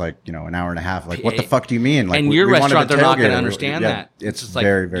 6:30. It was like an hour and a half. Like, what the fuck do you mean? Like, and your we wanted restaurant, to they're not going tailgate to it. understand Yeah, that. It's just like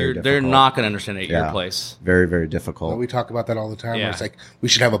very, very difficult. They're not going to understand it at your Yeah. place. Very, very difficult. We talk about that all the time. Yeah. Where it's like we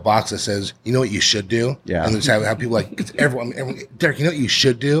should have a box that says, "You know what you should do." Yeah. And then just have people like, because everyone, Derek, you know what you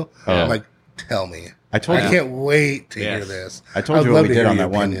should do? Oh. I'm like, tell me. I told I you. can't wait to Yes. hear this. I told I'd you what love we to did hear on your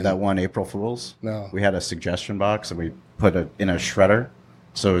that opinion. one April Fool's. No. We had a suggestion box and we put it in a shredder.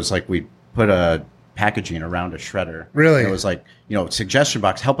 So it's like we put a packaging around a shredder. Really? And it was like, suggestion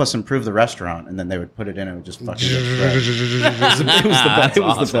box, help us improve the restaurant, and then they would put it in and it would just fucking get shredded.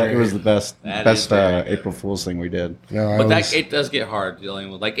 It was the best That is very good. April Fool's thing we did. No, But it does get hard dealing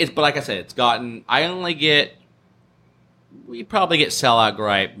with but like I said, it's gotten. We probably get sellout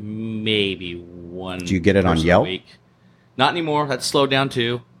gripe maybe one. Do you get it on person a Yelp? week. Not anymore. That's slowed down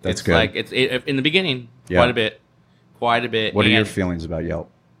too. That's it's good. Like in the beginning, Yeah. quite a bit. What are your And feelings about Yelp?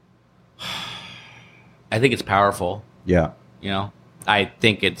 I think it's powerful. Yeah. I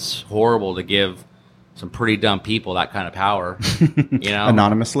think it's horrible to give some pretty dumb people that kind of power.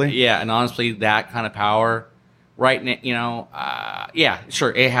 Anonymously? Yeah, and honestly, that kind of power, right now, yeah,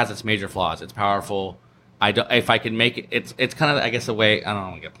 sure, it has its major flaws. It's powerful. If I can make it, it's kind of, I guess, a way. I don't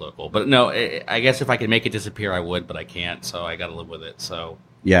want to get political, but no, I guess if I could make it disappear, I would, but I can't. So I got to live with it. So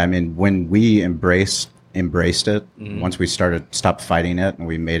Yeah, I mean, when we embraced it, Mm-hmm. once we stopped fighting it, and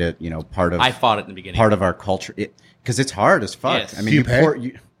we made it, part of I fought it in the beginning. part of our culture, because it's hard as fuck. Yes. I mean, Do you pay?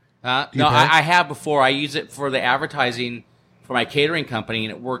 No, pay? I have before. I use it for the advertising for my catering company,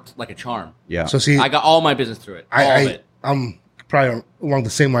 and it worked like a charm. yeah. So see, I got all my business through it. All of it. I'm probably along the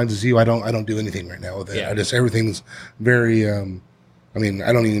same lines as you. I don't do anything right now with it. Yeah. I just everything's very. I mean,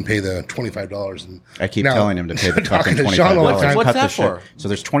 I don't even pay the $25. And I keep now, telling him to pay the talking fucking to Sean all the $25. time. What's Cut that the shit. for? So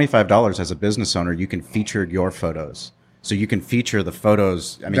there's $25 as a business owner. You can feature your photos. So you can feature the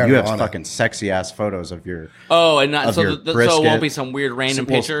photos. I mean, That you are have on it. fucking sexy ass photos of your. Oh, and not Of so your so it brisket. won't be some weird random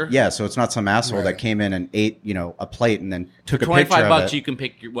Well, picture. Yeah, so it's not some asshole Right. that came in and ate, a plate and then took a picture of $25, it. you can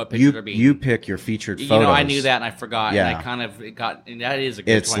pick what picture to be. You pick your featured photos. I knew that and I forgot. Yeah. And I kind of and that is a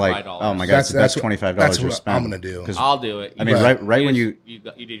good It's $25. like, oh my god, it's the best $25 that's you're what spent. I'm gonna do. 'Cause- I'll do it. I mean, right when you. you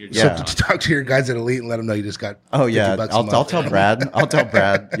did your Yeah. job. So to talk to your guys at Elite and let them know you just got. Oh yeah, $50 a I'll month. tell Brad. I'll tell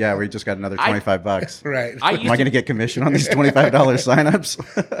Brad. Yeah, we just got another $25. Right. I Am used I to going to get commission on these $25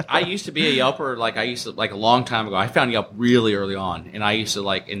 signups? I used to be a Yelper, like a long time ago. I found Yelp really early on, and I used to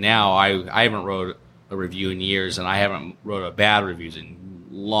and now I haven't wrote a review in years, and I haven't wrote a bad reviews in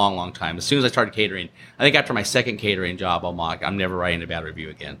long time. As soon as I started catering, I think after my second catering job, I'm never writing a bad review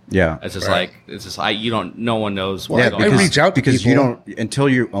again. Yeah. It's just Right. no one knows Well, what's I going on. reach out to because people. you don't until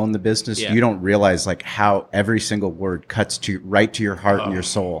you own the business, Yeah. you don't realize how every single word cuts right to your heart and your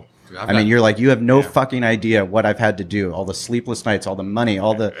soul. I've I mean, got- you're like, you have no fucking idea what I've had to do, all the sleepless nights, all the money,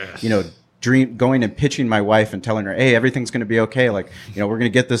 all the dream going and pitching my wife and telling her, hey, everything's going to be okay. Like, we're going to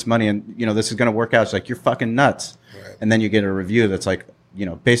get this money and this is going to work out. It's like, you're fucking nuts. Right. And then you get a review that's like,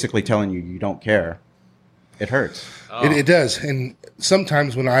 basically telling you don't care. It hurts. It does, and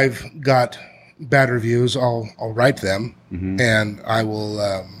sometimes when I've got bad reviews, I'll write them, and I will,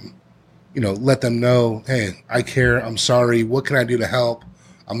 let them know, hey, I care. I'm sorry. What can I do to help?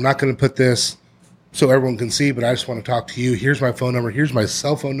 I'm not going to put this so everyone can see, but I just want to talk to you. Here's my phone number. Here's my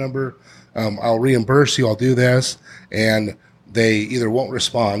cell phone number. I'll reimburse you. I'll do this, and they either won't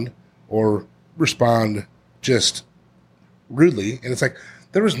respond or respond just rudely, and it's like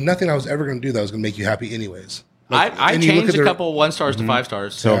there was nothing I was ever going to do that was going to make you happy, anyways. Like, I and you look changed at a their- couple 1 stars to 5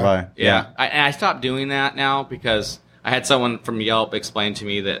 stars. So have I. Yeah, and I stopped doing that now because I had someone from Yelp explain to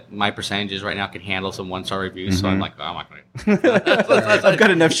me that my percentages right now can handle some 1 star reviews. So I'm like, oh, I'm not going to. I've got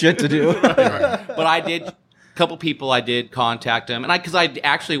enough shit to do. But I did, a couple people I did contact them, and because I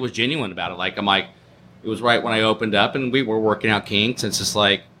actually was genuine about it. Like, it was right when I opened up, and we were working out kinks. And it's just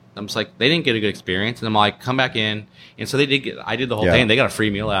like, I'm just like, they didn't get a good experience. And I'm like, come back in. And so I did the whole Yeah. thing. They got a free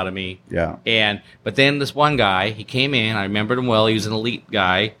meal out of me. Yeah. But then this one guy, he came in. I remembered him well. He was an elite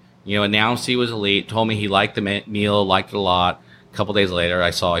guy. Announced he was elite. Told me he liked the meal, liked it a lot. A couple days later, I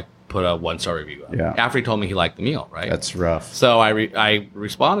saw he put a 1-star review up. Yeah. After he told me he liked the meal, right? That's rough. So I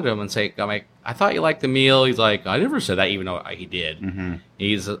responded to him and say, I'm like, I thought you liked the meal. He's like, I never said that, even though he did.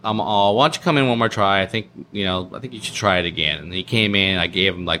 Mm-hmm. I'm all, why don't you come in one more try? I think you should try it again. And he came in. I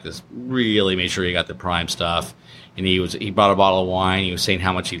gave him like this, really made sure he got the prime stuff. And he brought a bottle of wine. He was saying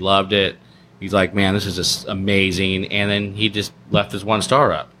how much he loved it. He's like, man, this is just amazing. And then he just left his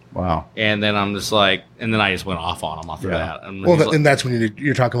 1-star up. Wow. And then I'm just like, and then I just went off on him after that. And and that's when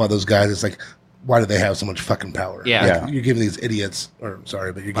you're talking about those guys. It's like, why do they have so much fucking power? Yeah. Like, you're giving these idiots, or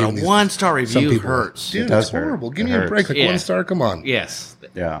sorry, but you're giving these 1-star some review people- hurts. Dude, It does it's horrible. hurt. Give It me a hurts. break. Like Yeah. 1-star, come on. Yes.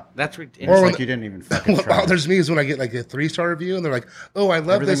 Yeah. That's It's ridiculous. like you didn't even fucking What try. bothers me is when I get like a 3-star review and they're like, "Oh, I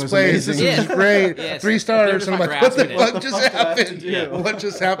love Everything this was place. amazing." This is Yes. great. Yes. 3 They're stars." just And I'm not like, "What the grasping it. fuck just happened? What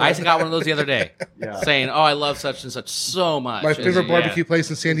just happened?" I got one of those the other day, Yeah. saying, "Oh, I love such and such so much." My favorite And, barbecue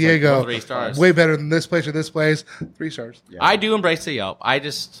place in San It's like, Diego. well, 3 stars. Way better than this place or this place. 3 stars. Yeah. I do embrace the Yelp. I do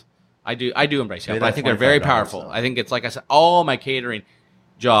embrace Yelp. They I think they're very $25 powerful. though. I think it's like I said, all my catering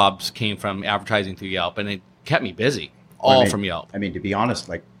jobs came from advertising through Yelp, and it kept me busy. All from Yelp. I mean, to be honest,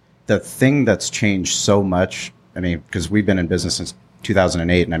 like the thing that's changed so much. I mean, because we've been in business since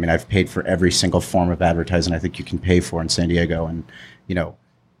 2008, and I mean, I've paid for every single form of advertising I think you can pay for in San Diego, and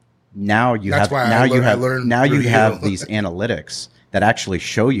now you That's have why now I you learned- I have learned now you through have you. these analytics that actually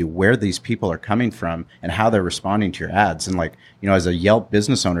show you where these people are coming from and how they're responding to your ads. And like, as a Yelp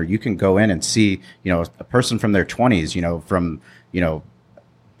business owner, you can go in and see, a person from their 20s, from,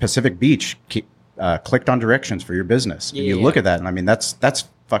 Pacific Beach, clicked on directions for your business. And you look at that, and I mean, that's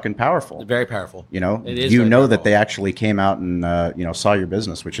fucking powerful. Very powerful. You know, It is you very know that powerful. they actually came out and saw your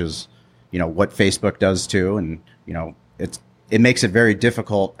business, which is what Facebook does too, and it makes it very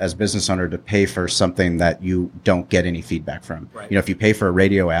difficult as business owner to pay for something that you don't get any feedback from. Right. If you pay for a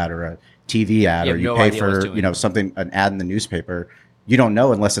radio ad or a TV ad, You or have you no pay idea what it's for doing. an ad in the newspaper, you don't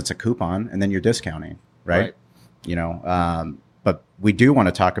know unless it's a coupon, and then you're discounting, right? But we do want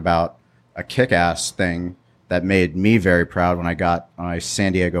to talk about a kick-ass thing that made me very proud when I got my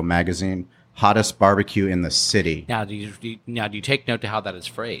San Diego magazine, hottest barbecue in the city. Now, do you take note to how that is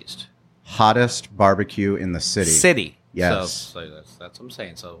phrased? Hottest barbecue in the city. City. Yes. So that's what I'm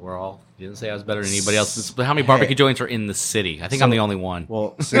saying. So you didn't say I was better than anybody else. How many barbecue joints are in the city? I think I'm the only one.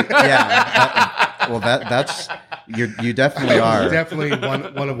 Well, that's you definitely are. Definitely one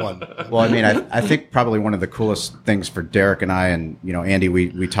of one. Well, I mean, I think probably one of the coolest things for Derek and I, and Andy,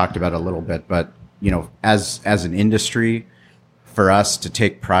 we talked about it a little bit, but as an industry, for us to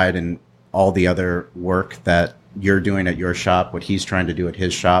take pride in all the other work that you're doing at your shop, what he's trying to do at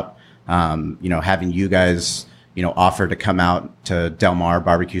his shop, having you guys, offer to come out to Del Mar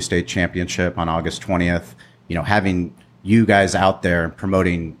Barbecue State Championship on August 20th, having you guys out there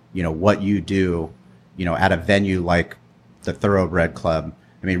promoting, what you do, at a venue like the Thoroughbred Club,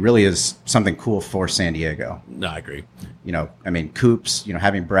 I mean, really is something cool for San Diego. No, I agree. I mean, Coops,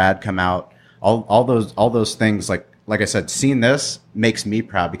 having Brad come out, all those things, like I said, seeing this makes me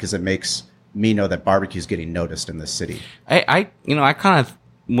proud because it makes me know that barbecue is getting noticed in this city. I kind of,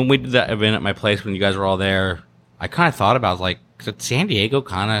 when we did that event at my place when you guys were all there, I kind of thought about, like, could San Diego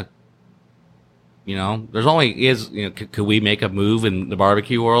kind of, there's only could we make a move in the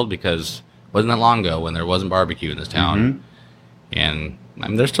barbecue world? Because it wasn't that long ago when there wasn't barbecue in this town. Mm-hmm. And I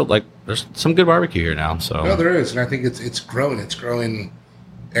mean, there's some good barbecue here now. So No, there is, and I think it's growing. It's growing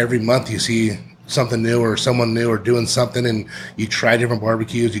every month. You see something new or someone new or doing something, and you try different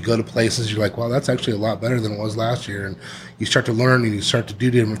barbecues. You go to places, you're like, "Wow, that's actually a lot better than it was last year." And you start to learn, and you start to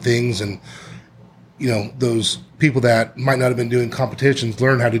do different things, and those people that might not have been doing competitions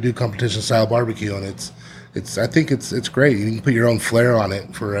learn how to do competition style barbecue, and I think it's great. You can put your own flair on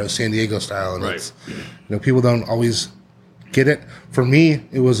it for San Diego style, and Right. it's people don't always get it. For me,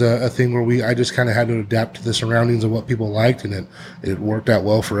 it was a thing where I just kind of had to adapt to the surroundings of what people liked, and it worked out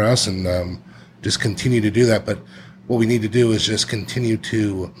well for us, and just continue to do that. But what we need to do is just continue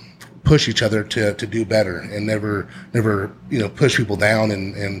to push each other to do better, and never push people down,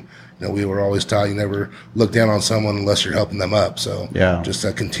 and we were always taught you never look down on someone unless you're helping them up. So Yeah. just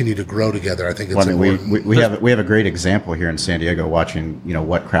continue to grow together. I think it's Well, I mean, important. we have a great example here in San Diego watching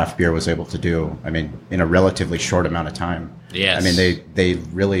what craft beer was able to do. I mean, in a relatively short amount of time. Yes. I mean, they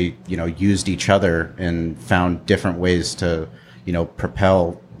really used each other and found different ways to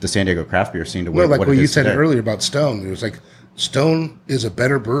propel the San Diego craft beer scene to Well, like what what it you is said today. earlier about Stone, it was like Stone is a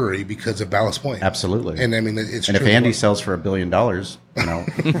better brewery because of Ballast Point. Absolutely. And I mean, it's and if truly Andy one- sells for $1 billion, you know,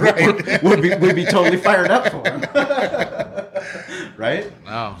 Right. we'd be totally fired up for him. Right?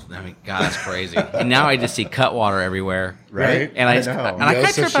 Oh, I mean, God, that's crazy. And now I just see Cutwater everywhere. Right. And I know. and I kind of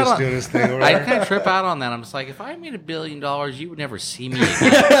Yosef's trip out just on. doing his thing over I there. kind of trip out on that. I'm just like, if I made $1 billion, you would never see me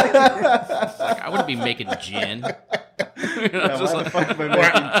again. Like, I wouldn't be making gin. You know, it's just like-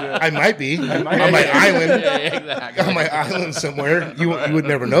 I might be on my island. Yeah, exactly. On my island somewhere. You would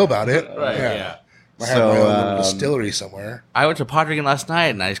never know about it. Right, yeah. I have my own little So, distillery somewhere. I went to Podrigan last night,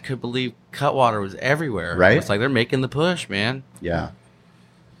 and I just couldn't believe Cutwater was everywhere. Right? It's like they're making the push, man. Yeah.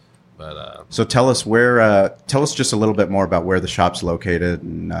 But So tell us tell us just a little bit more about where the shop's located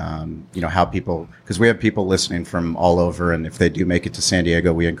and, you know, how people, because we have people listening from all over. And if they do make it to San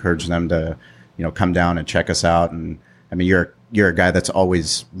Diego, we encourage them to, you know, come down and check us out. And I mean, you're a guy that's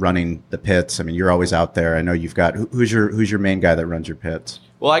always running the pits. I mean, you're always out there. I know you've got, who's your main guy that runs your pits?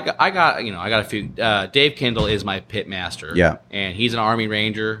 well, I got a few. Dave Kendall is my pit master. Yeah. And he's an Army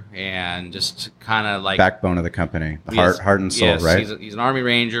Ranger and just kind of like Backbone of the company, the Yes, heart and soul, yes, right? He's an Army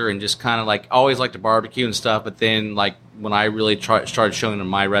Ranger and just kind of like always liked to barbecue and stuff. But then like when I really started showing him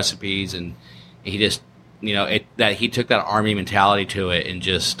my recipes, and he just that he took that Army mentality to it, and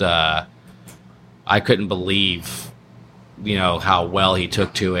just I couldn't believe how well he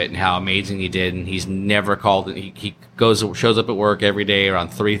took to it and how amazing he did. And he's never called. He shows up at work every day around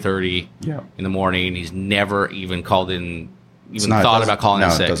 3:30 in the morning. He's never even called in. Thought about calling in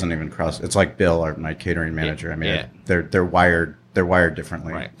No, sick. it doesn't even cross. It's like Bill, my catering manager. I mean, yeah. they're wired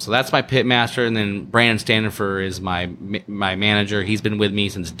differently. Right. So that's my pit master, and then Brandon Standifer is my manager. He's been with me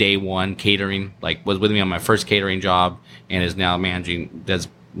since day one catering. Like was with me on my first catering job, and is now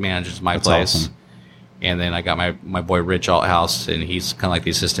manages my That's place. awesome. And then I got my boy Rich Althouse, and he's kind of like the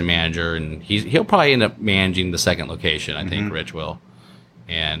assistant manager, and he'll probably end up managing the second location. I think Rich will.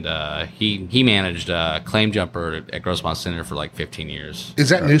 And he managed Claim Jumper at Grossmont Center for like 15 years. Is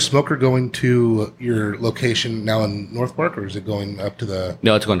that new smoker going to your location now in North Park, or is it going up to the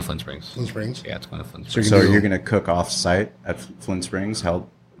No, it's going to Flint Springs. Flint Springs? Yeah, it's going to Flint So Springs. So do- you're going to cook off site at Flint Springs? Help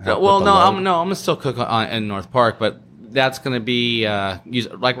Well, with the load? I'm gonna still cook in North Park, but that's gonna be I'm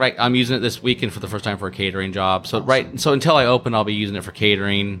using it this weekend for the first time for a catering job. So so until I open, I'll be using it for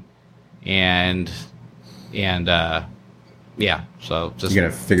catering, and yeah. So just You're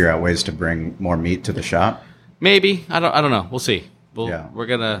going to figure out ways to bring more meat to the shop? maybe I don't know. We'll see. Yeah. We're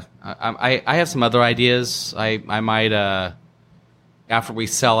gonna. I have some other ideas. I might after we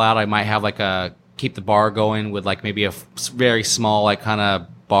sell out, I might have like keep the bar going with like maybe a very small like kind of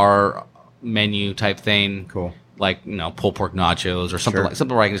bar menu type thing. Cool. Like pulled pork nachos or something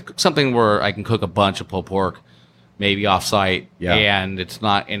Sure. something where I can cook a bunch of pulled pork, maybe offsite, Yeah.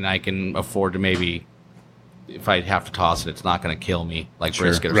 and I can afford to maybe if I have to toss it, it's not going to kill me like Sure.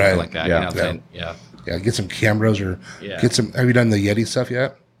 brisket or Right. something like that. Yeah. You know what I'm saying? Yeah. Yeah, get some Cambros or Yeah. get some. Have you done the Yeti stuff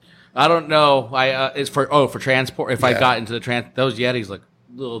yet? I don't know. It's for transport. If I Yeah. got into those Yetis look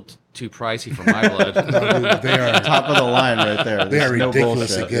a little too pricey for my blood. Dude, they are Top of the line right there. they are There's no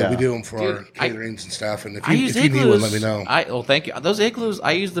ridiculously bullshit. good. Yeah. We do them for Dude, our caterings and stuff. And if I you, use if you need one, igloos. let me know. Well, thank you. Those igloos,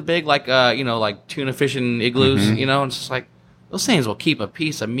 I use the big like like tuna fishing igloos. Mm-hmm. And it's just like those things will keep a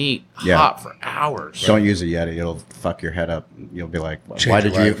piece of meat Yeah. hot for hours. Don't use a Yeti. It'll fuck your head up. You'll be like, Change why your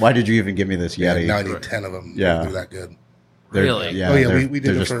did you life. why did you even give me this Yeah, Yeti? 90, 10 of them. Yeah. They're that good. They're- Really? Oh, yeah, they're- we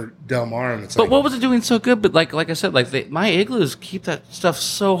they're did it just- for Del Mar. And it's But like, what was it doing so good? But like I said, like my igloos keep that stuff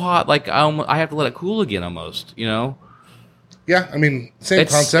so hot. Like I have to let it cool again almost. Yeah, I mean, same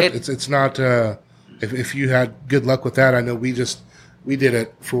It's- concept. it- It's not. If you had good luck with that, I know we did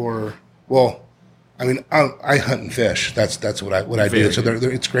it for. Well, I mean, I hunt and fish. That's what I do. Very So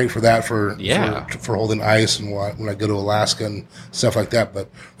it's great for that Yeah. for holding ice and when I go to Alaska and stuff like that. But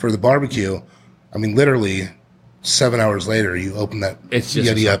for the barbecue, I mean, literally 7 hours later, you open that It's just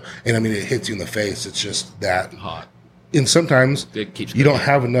Yeti up, and I mean, it hits you in the face. It's just that Hot. And sometimes It keeps you don't cooking.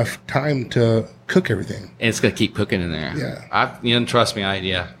 have enough time to cook everything. And it's gonna keep cooking in there. Yeah. Trust me,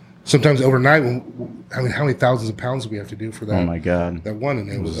 yeah. Sometimes overnight, I mean, how many thousands of pounds do we have to do for that? Oh my god. That one,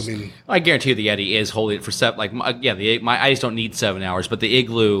 and it was. I mean, I guarantee you the Yeti is holding it for seven. Like, my ice don't need 7 hours, but the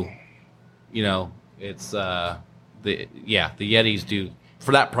igloo, it's the Yetis do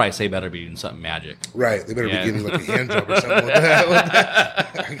for that price. They better be doing something magic. right? They better Yeah. be giving like a hand job or something. With that.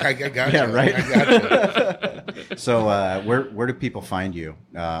 I got Yeah, you. right. I got you. So where do people find you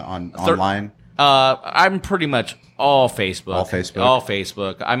online? I'm pretty much all Facebook. All Facebook? All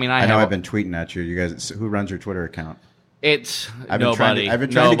Facebook. I mean, I know I've been tweeting at you. You guys, who runs your Twitter account? It's I've been nobody. I've been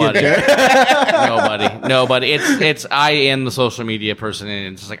trying nobody. to get Nobody. It's I am the social media person,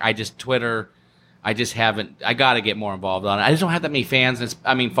 and it's just like I just Twitter. I just haven't. I got to get more involved on it. I just don't have that many fans.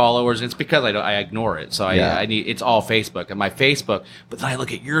 Followers. It's because I ignore it. So I need. It's all Facebook and my Facebook. But then I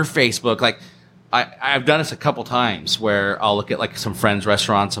look at your Facebook. Like I've done this a couple times where I'll look at like some friends'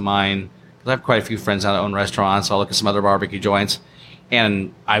 restaurants of mine. Because I have quite a few friends that own restaurants. So I'll look at some other barbecue joints.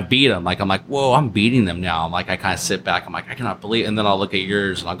 And I beat them. Like, I'm like, whoa, I'm beating them now. I'm like, I kind of sit back. I'm like, I cannot believe it. And then I'll look at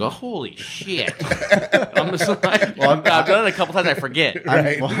yours and I'll go, holy shit. I'm just like, I've done it a couple times. I forget.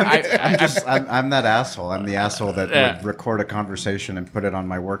 Right. I'm that asshole. I'm the asshole that would record a conversation and put it on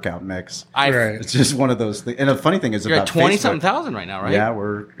my workout mix. It's just one of those things. And the funny thing is, you're about at 20-something thousand right now, right? Yeah,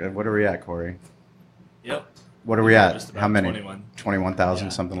 what are we at, Corey? Yep. What are we at? Just about How many?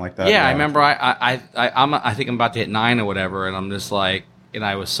 21,000, something like that. Yeah, I remember. I think I'm about to hit 9 or whatever, and I'm just like, and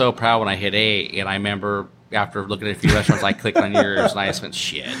I was so proud when I hit 8. And I remember after looking at a few restaurants, I clicked on yours, and I just went,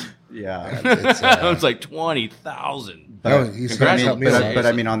 shit. Yeah, I was like 20,000. But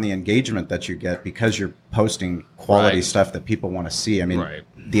I mean, on the engagement that you get because you're posting quality stuff that people want to see. I mean,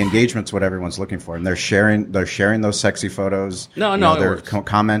 the engagement's what everyone's looking for, and they're sharing those sexy photos. They're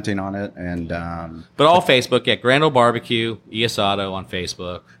commenting on it, and but all Facebook, Grande BBQ, Asado on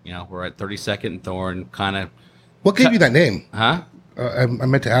Facebook. We're at 32nd and Thorn, kind of. What gave you that name? Huh? I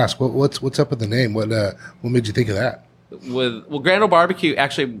meant to ask. What's up with the name? What made you think of that? Grande BBQ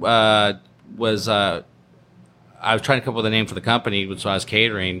actually was. I was trying to come up with a name for the company, so I was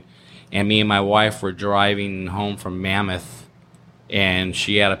catering, and me and my wife were driving home from Mammoth, and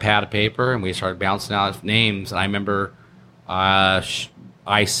she had a pad of paper, and we started bouncing out names. And I remember I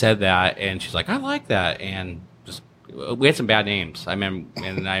said that, and she's like, "I like that," and just we had some bad names. I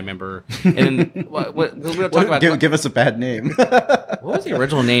remember, and then we were talking about give us a bad name. What was the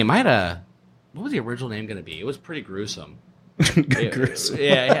original name? What was the original name going to be? It was pretty gruesome.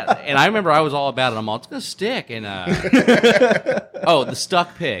 Yeah. And I remember I was all about it. I'm all, it's going to stick. And the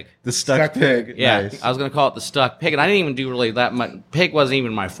Stuck Pig. The Stuck Pig. Yeah, nice. I was going to call it the Stuck Pig, and I didn't even do really that much. Pig wasn't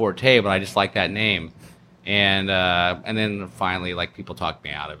even my forte, but I just liked that name. And then finally, like, people talked me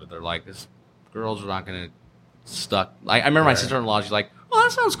out of it. They're like, "This girls are not going to stuck." I remember my sister-in-law. She's like, "Oh,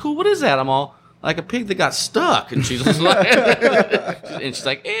 that sounds cool. What is that?" I'm all like, "A pig that got stuck," and she's just like, and she's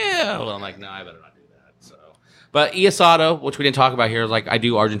like, "Ew." I'm like, "No, I better not." But Asado, which we didn't talk about here, is like I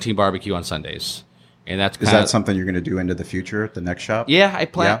do Argentine barbecue on Sundays, and that's is that something you're going to do into the future at the next shop? Yeah, I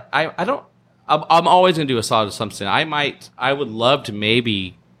plan. Yeah. I'm always going to do Asado to something. I would love to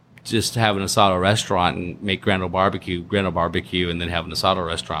maybe just have an Asado restaurant and make Grande barbecue, and then have an Asado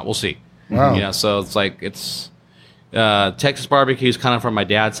restaurant. We'll see. Wow. So it's like Texas barbecue is kind of from my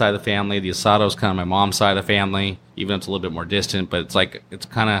dad's side of the family. The Asado is kind of my mom's side of the family, even though it's a little bit more distant. But it's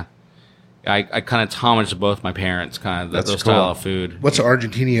kind of. I kind of homage to both my parents, kind of those style of food. What's the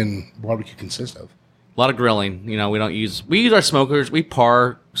Argentinian barbecue consist of? A lot of grilling. We use our smokers. We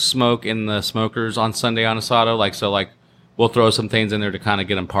smoke in the smokers on Sunday on Asado. We'll throw some things in there to kind of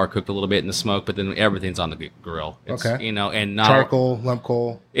get them cooked a little bit in the smoke, but then everything's on the grill. Okay. And not charcoal, lump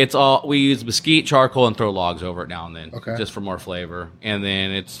coal. It's all we use mesquite, charcoal, and throw logs over it now and then, just for more flavor. And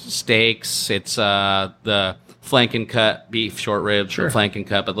then it's steaks. It's the flank and cut beef, short ribs, flank and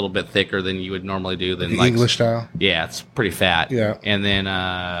cut, but a little bit thicker than you would normally do. Than the English style. Yeah, it's pretty fat. Yeah. And then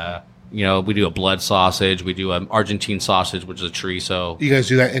we do a blood sausage. We do an Argentine sausage, which is a chorizo. You guys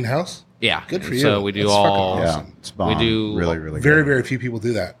do that in house? Yeah. Good for you. So we do That's all. Awesome. Yeah, it's bomb. We do really, really very, good. very few people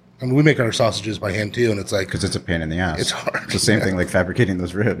do that. I mean, we make our sausages by hand too, and it's like because it's a pain in the ass. It's hard. It's the same thing like fabricating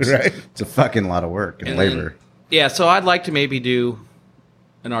those ribs. Right. It's a fucking lot of work and labor. So I'd like to maybe do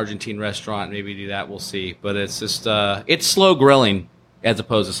an Argentine restaurant, maybe do that. We'll see. But it's just it's slow grilling as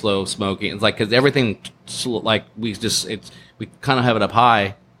opposed to slow smoking. It's like because everything we kind of have it up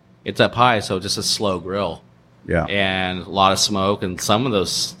high. It's up high, so just a slow grill. Yeah. And a lot of smoke, and some of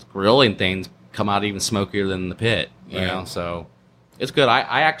those grilling things come out even smokier than the pit. You know, so it's good.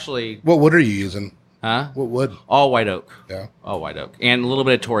 I actually. What wood are you using? Huh? What wood? All white oak. Yeah. All white oak, and a little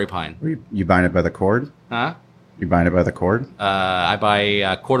bit of Torrey pine. You buying it by the cord? Huh? You buying it by the cord? I buy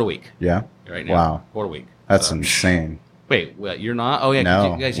a quart a week. Yeah. Right now. Wow. Quart a week. That's insane. Wait, you're not? Oh yeah.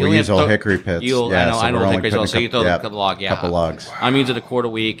 No, You guys, we use old hickory pits. I know hickory pits. So you throw a the log. Yeah. Couple logs. I'm using a quart a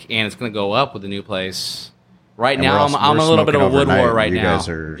week, and it's going to go up with the new place. Right And now, I'm a little bit of a wood war right now.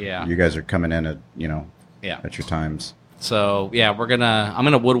 You guys are coming in at at your times. So yeah, I'm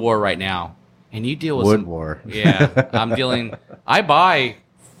in a wood war right now, and you deal with wood war. Yeah, I'm dealing. I buy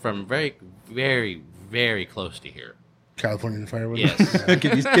from very, very, very close to here. California firewood. Yes.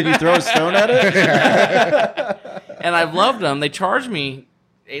 Can you throw a stone at it? And I've loved them. They charge me.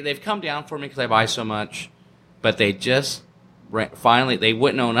 They've come down for me because I buy so much, but they just finally they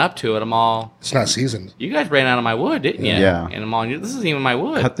wouldn't own up to it. I'm all, It's not seasoned. you guys ran out of my wood, didn't you? Yeah. And I'm all, this isn't even my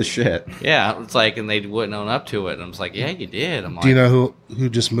wood. Cut the shit. Yeah, it's like, and they wouldn't own up to it. And I was like, yeah, you did. I'm like, Do you know who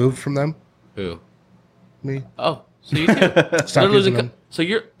just moved from them? who? Me. Oh, so you did. Stop using them.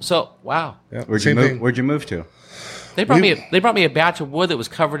 Wow. Yeah. Where'd you Same move? thing. Where'd you move to? They brought me a batch of wood that was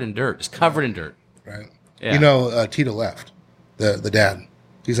covered in dirt, just covered in dirt. Right. Yeah. You know, Tito left. The dad.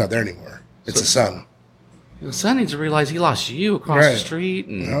 He's not there anymore. It's the son. The son needs to realize he lost you across Right. the street,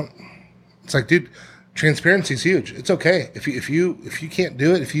 and Yep. It's like, dude, transparency is huge. It's okay if you can't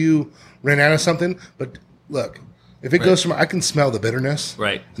do it, if you ran out of something. But look, if it goes from, I can smell the bitterness,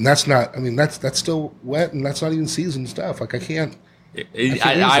 Right. And that's not. I mean, that's still wet, and that's not even seasoned stuff. Like I can't.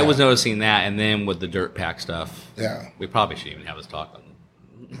 I was that. noticing that, and then with the dirt pack stuff, Yeah. we probably shouldn't even have this talk on.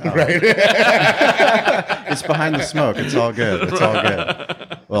 Right. It's behind the smoke. It's all good. It's all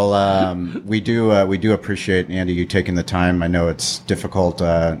good. Well, we do appreciate, Andy, you taking the time. I know it's difficult.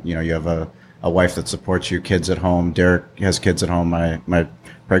 You have a wife that supports you, kids at home. Derek has kids at home. My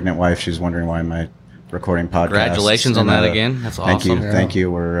pregnant wife, she's wondering why am I recording podcasts. Congratulations on that again. That's Thank awesome. you. Thank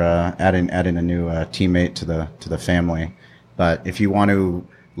you. We're adding a new teammate to the family. But if you want to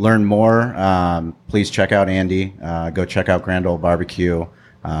learn more, please check out Andy. Go check out Grand Ole Barbecue.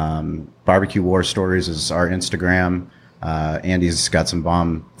 Barbecue War Stories is our Instagram. Andy's got some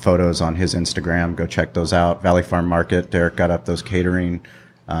bomb photos on his Instagram. Go check those out. Valley Farm Market. Derek got up those catering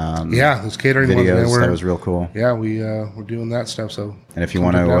Yeah, those catering videos. ones. That was real cool. Yeah, we're doing that stuff. So, And if you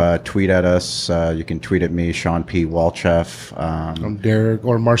want to tweet at us, you can tweet at me, Sean P. Walchef, I'm Derek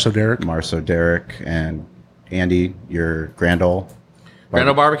or Marso Derek. Marso Derek, and Andy, your Grand Ole. Grand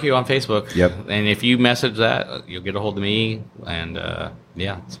Ole Barbecue on Facebook. Yep. And if you message that, you'll get a hold of me. And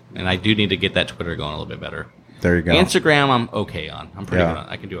and I do need to get that Twitter going a little bit better. There you go. Instagram, I'm okay on. I'm pretty Yeah. good on.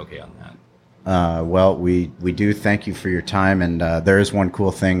 I can do okay on that. Well, we do thank you for your time, and there is one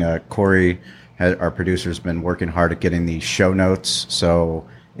cool thing. Corey, our producer, has been working hard at getting the show notes. So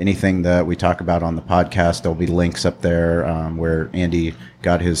anything that we talk about on the podcast, there'll be links up there where Andy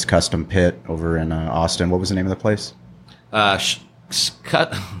got his custom pit over in Austin. What was the name of the place?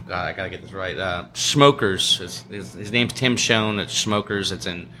 God, I gotta get this right. Smokers. His name's Tim Schoen. It's Smokers. It's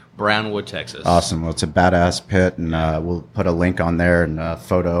in Brownwood, Texas. Awesome. Well, it's a badass pit, and we'll put a link on there and a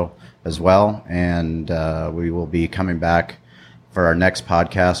photo as well. And we will be coming back for our next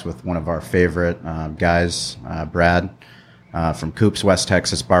podcast with one of our favorite guys, Brad, from Coops West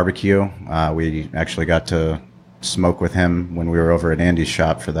Texas Barbecue. We actually got to smoke with him when we were over at Andy's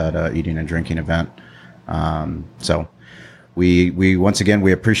shop for that eating and drinking event. So we once again,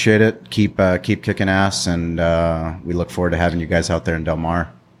 we appreciate it. Keep kicking ass, and we look forward to having you guys out there in Del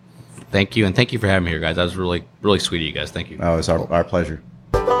Mar. Thank you, and thank you for having me here, guys. That was really, really sweet of you guys. Thank you. Oh, it's our pleasure.